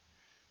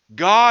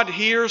 God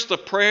hears the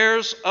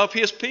prayers of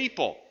his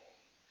people.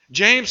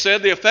 James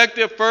said, the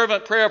effective,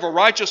 fervent prayer of a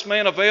righteous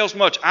man avails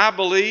much. I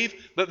believe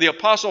that the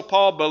Apostle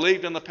Paul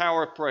believed in the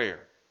power of prayer.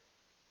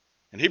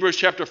 In Hebrews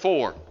chapter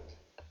 4,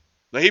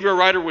 the Hebrew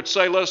writer would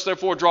say, let us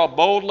therefore draw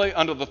boldly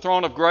unto the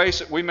throne of grace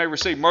that we may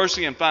receive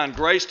mercy and find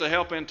grace to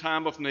help in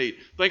time of need.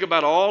 Think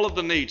about all of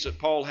the needs that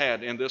Paul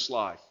had in this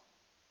life.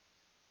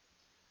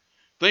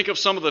 Think of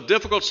some of the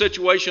difficult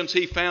situations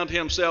he found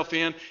himself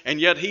in, and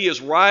yet he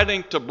is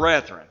writing to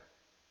brethren.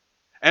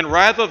 And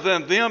rather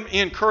than them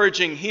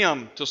encouraging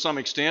him to some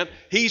extent,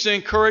 he's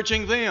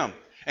encouraging them.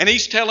 And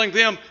he's telling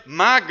them,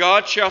 my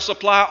God shall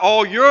supply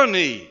all your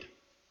need.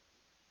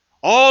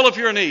 All of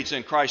your needs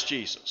in Christ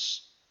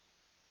Jesus.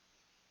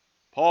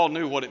 Paul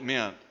knew what it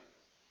meant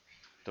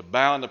to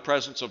bow in the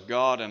presence of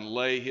God and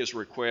lay his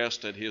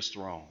request at his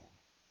throne.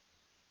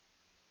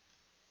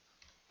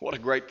 What a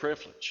great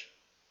privilege.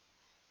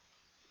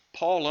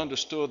 Paul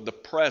understood the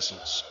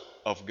presence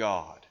of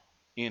God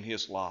in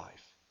his life.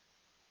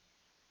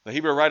 The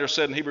Hebrew writer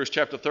said in Hebrews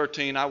chapter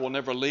 13, I will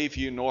never leave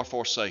you nor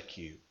forsake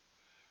you,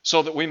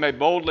 so that we may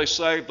boldly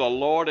say, the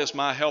Lord is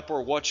my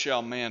helper, what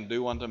shall man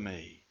do unto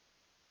me?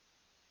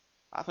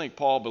 I think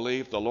Paul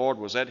believed the Lord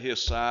was at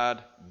his side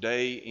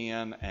day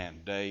in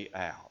and day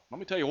out. Let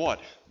me tell you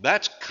what,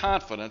 that's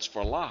confidence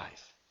for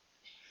life.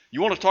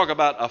 You want to talk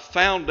about a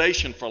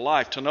foundation for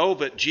life, to know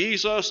that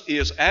Jesus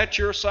is at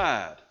your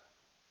side.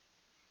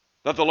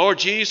 That the Lord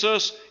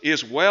Jesus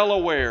is well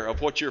aware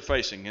of what you're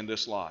facing in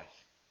this life.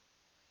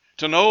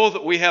 To know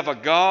that we have a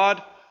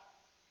God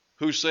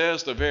who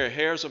says the very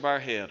hairs of our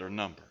head are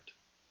numbered.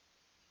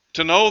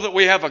 To know that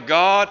we have a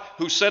God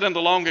who said in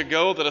the long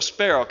ago that a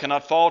sparrow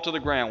cannot fall to the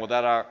ground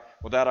without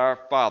our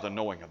Father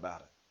knowing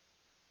about it.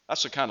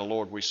 That's the kind of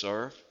Lord we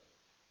serve.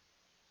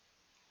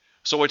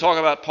 So we talk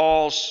about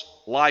Paul's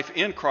life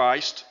in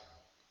Christ,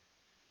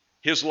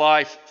 his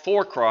life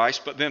for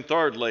Christ, but then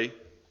thirdly,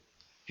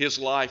 his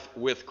life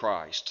with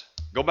Christ.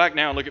 Go back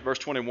now and look at verse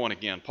 21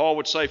 again. Paul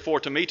would say, "For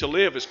to me to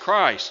live is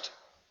Christ,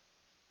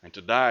 and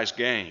to die is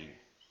gain."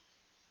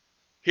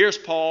 Here's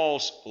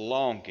Paul's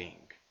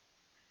longing.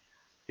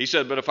 He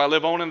said, "But if I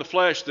live on in the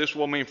flesh, this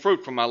will mean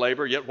fruit from my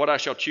labor, yet what I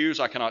shall choose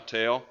I cannot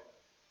tell.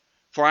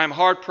 For I am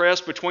hard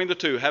pressed between the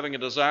two, having a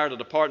desire to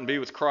depart and be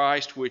with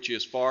Christ, which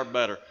is far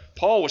better."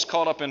 Paul was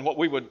caught up in what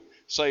we would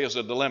say is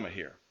a dilemma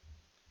here.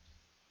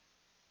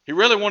 He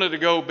really wanted to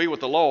go be with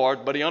the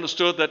Lord, but he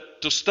understood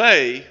that to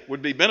stay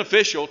would be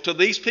beneficial to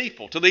these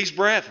people, to these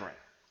brethren.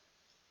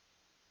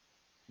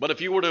 But if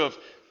you were to have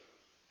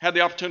had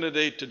the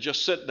opportunity to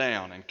just sit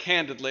down and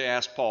candidly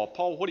ask Paul,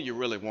 "Paul, what do you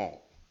really want?"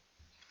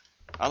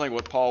 I think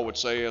what Paul would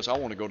say is, "I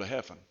want to go to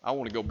heaven. I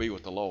want to go be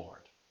with the Lord."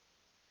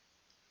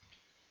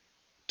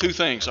 Two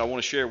things I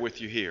want to share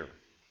with you here.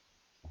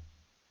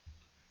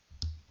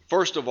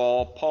 First of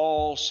all,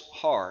 Paul's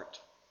heart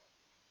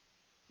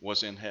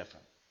was in heaven.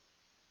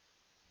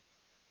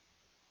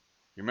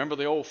 You remember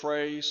the old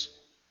phrase,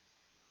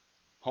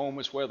 "Home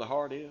is where the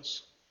heart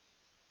is"?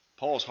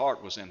 Paul's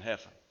heart was in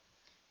heaven.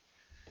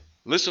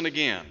 Listen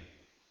again.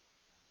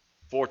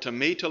 "For to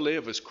me to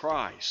live is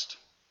Christ,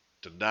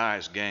 to die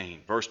is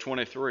gain." Verse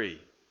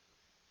 23,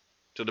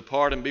 "To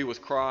depart and be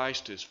with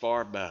Christ is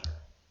far better."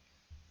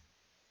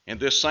 In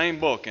this same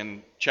book,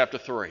 in chapter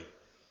 3,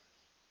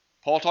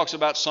 Paul talks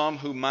about some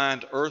who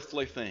mind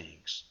earthly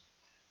things.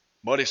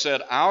 But he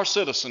said, "Our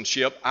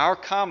citizenship, our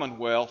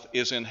commonwealth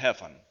is in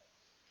heaven,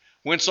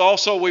 whence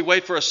also we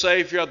wait for a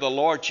Savior, the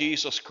Lord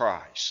Jesus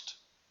Christ."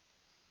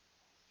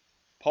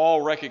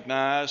 Paul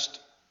recognized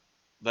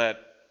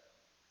that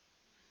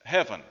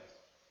heaven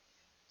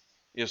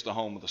is the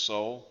home of the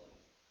soul.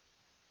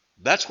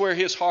 That's where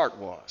his heart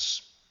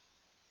was.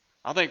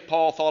 I think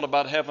Paul thought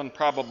about heaven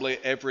probably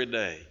every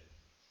day.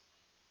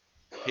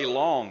 He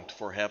longed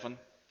for heaven.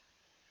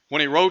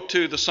 When he wrote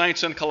to the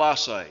saints in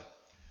Colossae,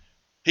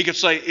 he could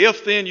say,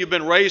 "If then you've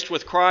been raised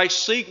with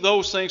Christ, seek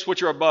those things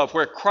which are above,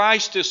 where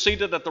Christ is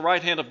seated at the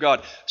right hand of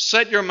God.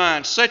 Set your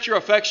mind, set your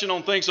affection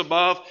on things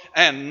above,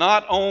 and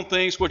not on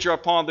things which are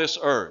upon this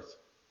earth."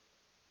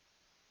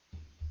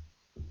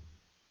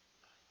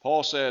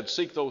 Paul said,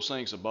 seek those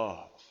things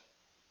above.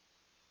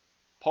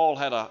 Paul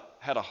had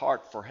a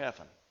heart for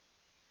heaven.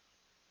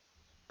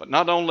 But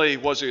not only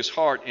was his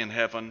heart in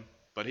heaven,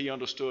 but he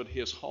understood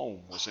his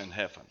home was in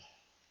heaven.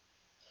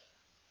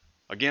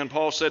 Again,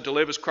 Paul said, "To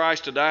live is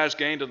Christ, to die is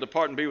gain, to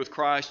depart and be with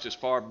Christ is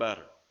far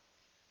better."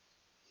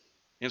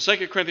 In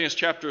 2 Corinthians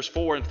chapters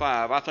 4 and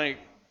 5, I think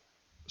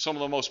some of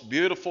the most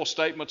beautiful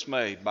statements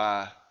made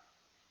by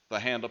the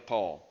hand of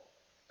Paul.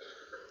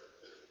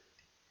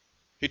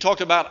 He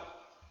talked about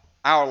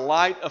our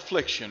light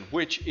affliction,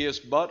 which is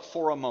but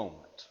for a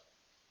moment.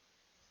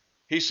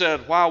 He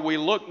said, "While we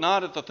look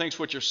not at the things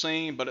which are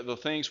seen, but at the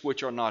things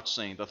which are not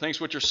seen. The things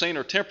which are seen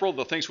are temporal,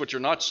 the things which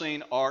are not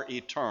seen are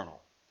eternal."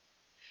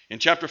 In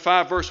chapter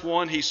 5, verse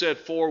 1, he said,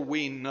 "For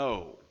we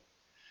know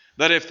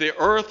that if the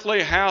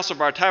earthly house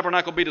of our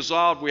tabernacle be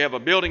dissolved, we have a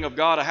building of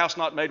God, a house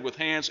not made with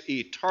hands,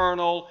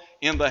 eternal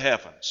in the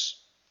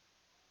heavens."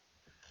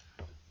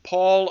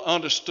 Paul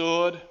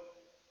understood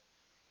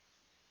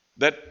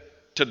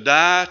that to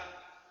die,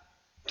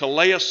 to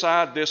lay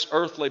aside this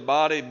earthly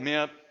body,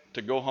 meant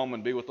to go home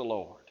and be with the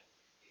Lord.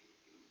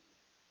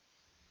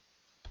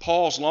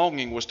 Paul's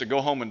longing was to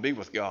go home and be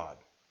with God.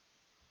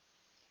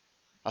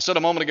 I said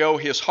a moment ago,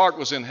 his heart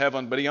was in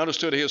heaven, but he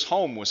understood his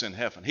home was in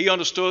heaven. He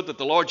understood that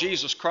the Lord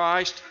Jesus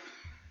Christ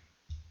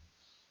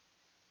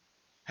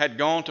had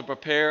gone to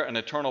prepare an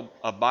eternal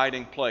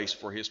abiding place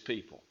for his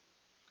people.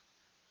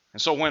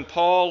 And so when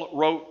Paul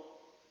wrote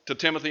to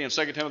Timothy in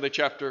 2 Timothy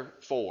chapter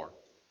 4,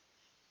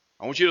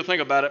 I want you to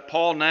think about it.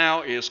 Paul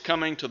now is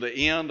coming to the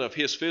end of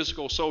his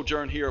physical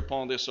sojourn here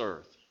upon this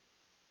earth.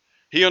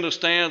 He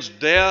understands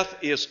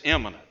death is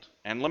imminent.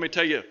 And let me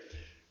tell you,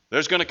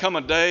 there's going to come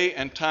a day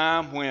and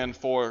time when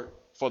for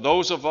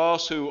those of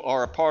us who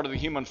are a part of the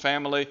human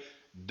family,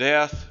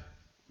 death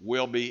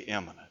will be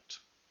imminent.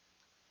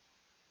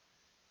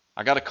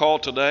 I got a call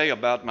today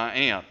about my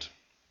aunt,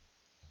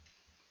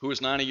 who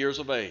is 90 years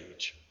of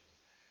age.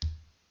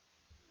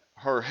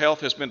 Her health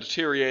has been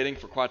deteriorating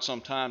for quite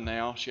some time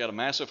now. She had a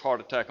massive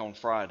heart attack on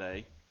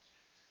Friday.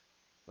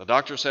 The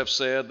doctors have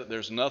said that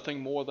there's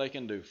nothing more they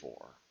can do for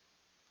her.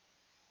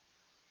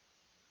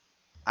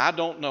 I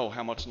don't know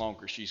how much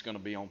longer she's going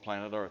to be on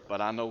planet Earth,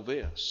 but I know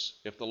this.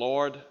 If the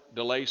Lord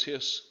delays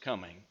his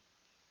coming,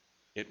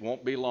 it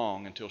won't be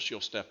long until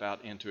she'll step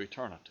out into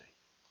eternity.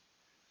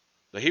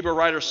 The Hebrew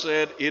writer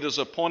said, "It is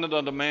appointed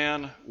unto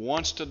man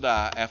once to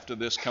die, after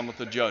this cometh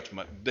the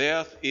judgment."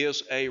 Death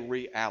is a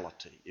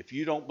reality. If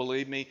you don't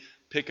believe me,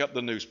 pick up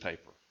the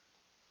newspaper.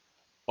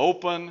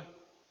 Open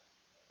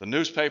the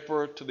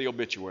newspaper to the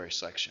obituary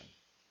section.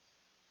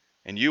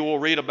 And you will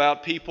read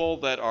about people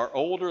that are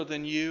older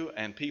than you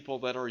and people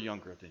that are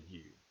younger than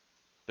you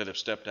that have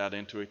stepped out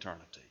into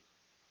eternity.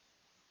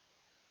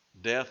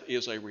 Death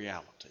is a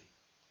reality.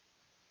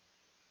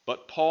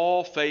 But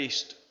Paul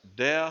faced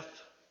death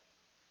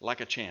like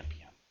a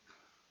champion.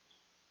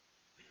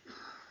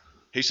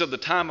 He said, the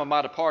time of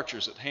my departure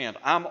is at hand.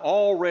 I'm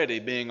already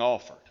being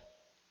offered.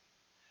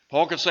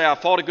 Paul could say, I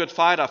fought a good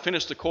fight, I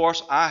finished the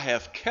course, I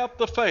have kept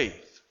the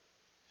faith.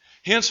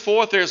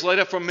 Henceforth there is laid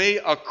up for me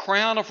a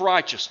crown of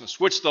righteousness,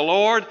 which the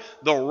Lord,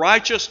 the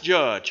righteous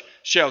judge,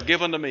 shall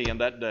give unto me in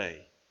that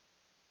day.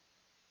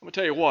 Let me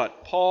tell you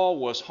what, Paul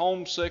was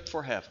homesick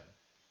for heaven.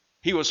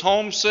 He was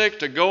homesick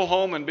to go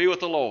home and be with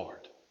the Lord.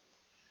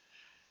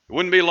 It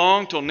wouldn't be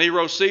long till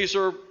Nero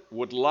Caesar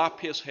would lop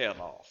his head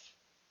off,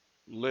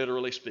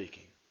 literally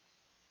speaking.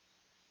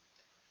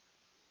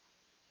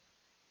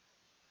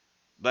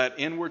 That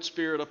inward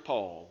spirit of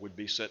Paul would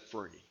be set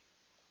free.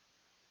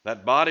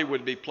 That body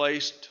would be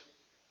placed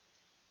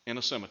in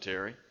a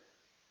cemetery,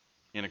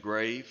 in a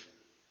grave,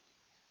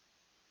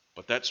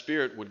 but that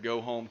spirit would go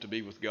home to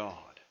be with God.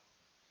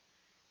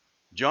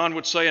 John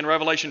would say in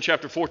Revelation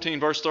chapter 14,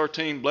 verse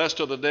 13, blessed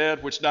are the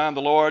dead which die in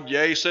the Lord,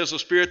 yea, says the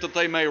Spirit, that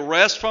they may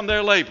rest from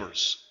their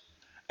labors,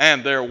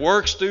 and their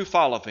works do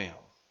follow them.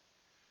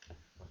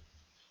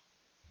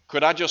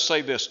 Could I just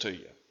say this to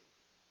you?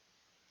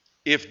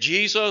 If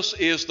Jesus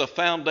is the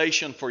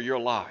foundation for your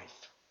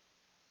life,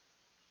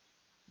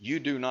 you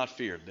do not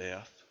fear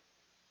death.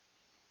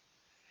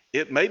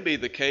 It may be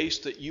the case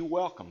that you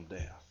welcome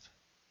death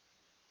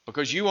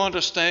because you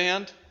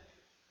understand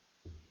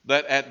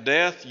that at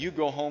death you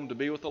go home to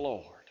be with the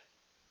Lord.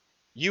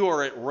 You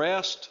are at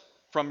rest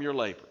from your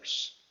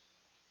labors.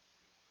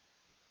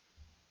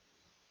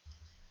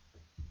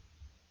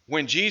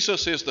 When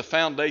Jesus is the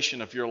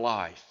foundation of your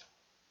life,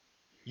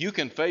 you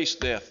can face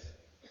death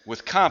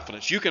with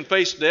confidence. You can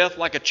face death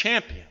like a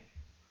champion.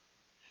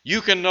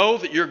 You can know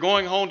that you're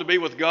going home to be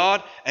with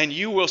God and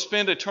you will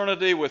spend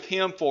eternity with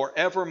Him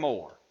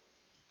forevermore.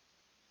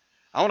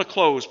 I want to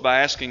close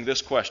by asking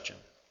this question.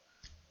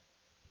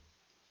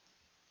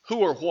 Who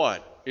or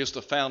what is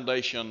the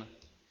foundation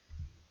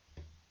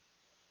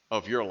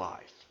of your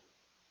life?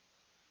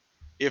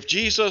 If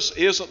Jesus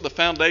isn't the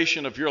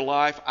foundation of your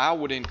life, I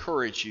would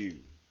encourage you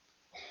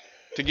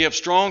to give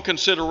strong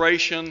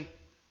consideration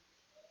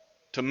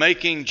to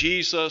making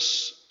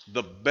Jesus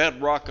the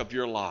bedrock of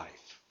your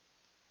life.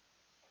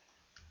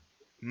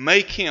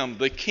 Make Him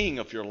the king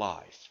of your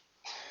life.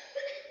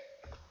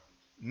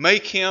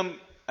 Make Him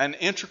an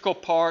integral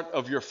part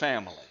of your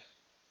family.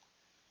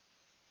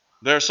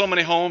 There are so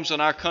many homes in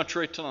our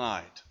country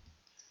tonight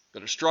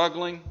that are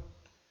struggling.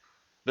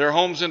 There are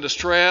homes in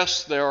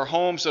distress. There are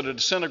homes that are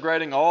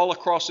disintegrating all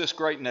across this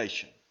great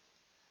nation.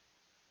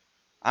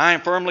 I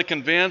am firmly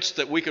convinced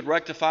that we could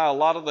rectify a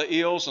lot of the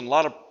ills and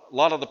a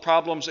lot of the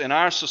problems in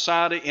our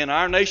society, in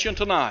our nation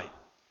tonight,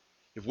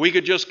 if we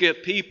could just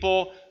get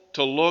people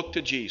to look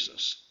to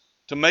Jesus,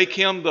 to make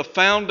Him the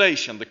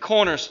foundation, the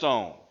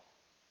cornerstone,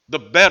 the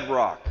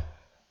bedrock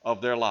of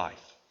their life.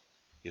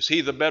 Is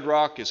He the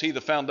bedrock? Is He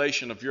the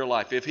foundation of your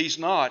life? If He's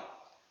not,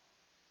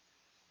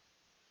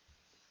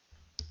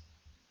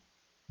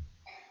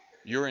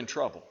 you're in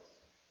trouble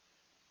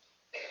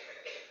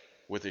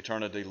with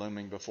eternity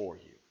looming before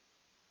you.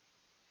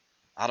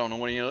 I don't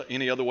know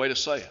any other way to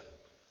say it.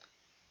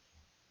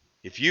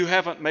 If you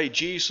haven't made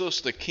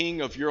Jesus the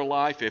king of your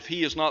life, if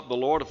He is not the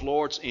Lord of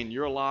Lords in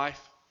your life,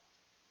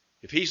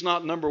 if He's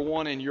not number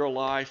one in your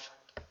life,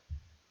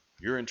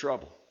 you're in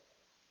trouble.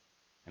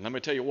 And let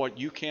me tell you what,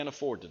 you can't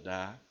afford to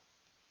die.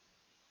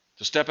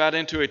 To step out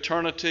into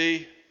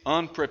eternity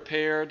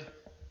unprepared,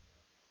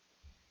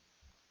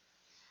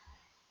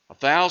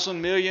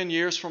 1,000 million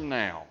years from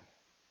now,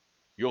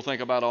 you'll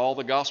think about all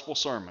the gospel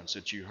sermons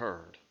that you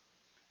heard.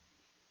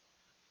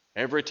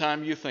 Every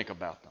time you think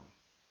about them,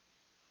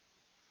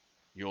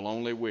 you'll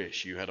only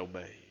wish you had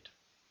obeyed.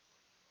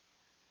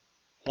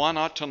 Why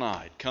not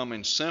tonight come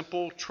in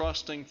simple,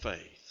 trusting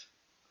faith?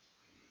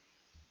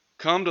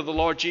 Come to the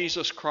Lord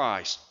Jesus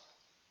Christ.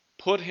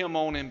 Put Him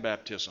on in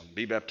baptism.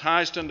 Be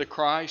baptized into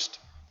Christ.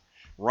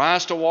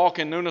 Rise to walk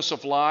in newness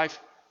of life.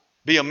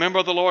 Be a member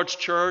of the Lord's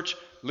church.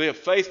 Live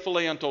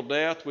faithfully until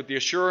death with the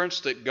assurance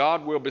that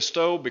God will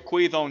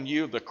bequeath on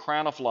you the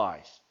crown of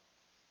life.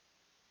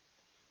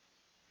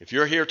 If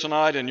you're here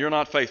tonight and you're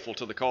not faithful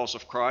to the cause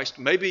of Christ,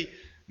 maybe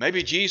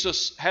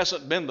Jesus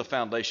hasn't been the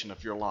foundation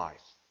of your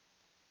life.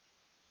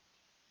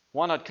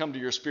 Why not come to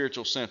your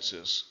spiritual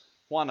senses?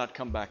 Why not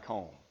come back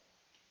home?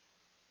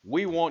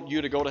 We want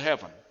you to go to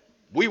heaven.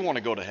 We want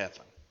to go to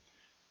heaven.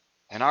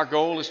 And our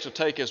goal is to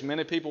take as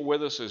many people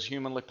with us as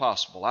humanly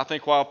possible. I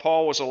think while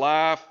Paul was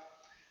alive,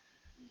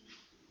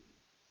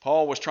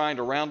 Paul was trying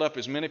to round up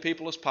as many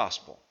people as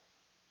possible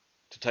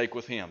to take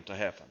with him to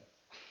heaven.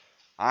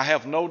 I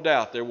have no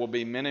doubt there will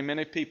be many,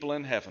 many people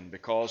in heaven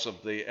because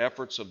of the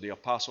efforts of the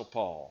Apostle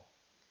Paul.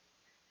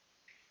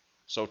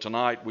 So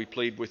tonight we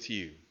plead with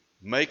you,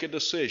 make a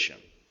decision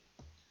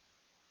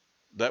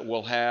that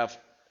will have,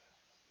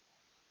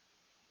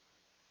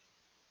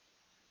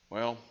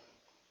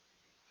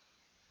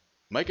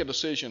 Make a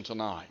decision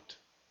tonight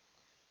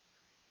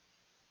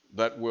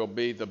that will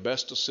be the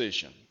best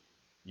decision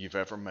you've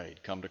ever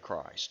made. Come to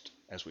Christ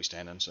as we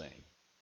stand and sing.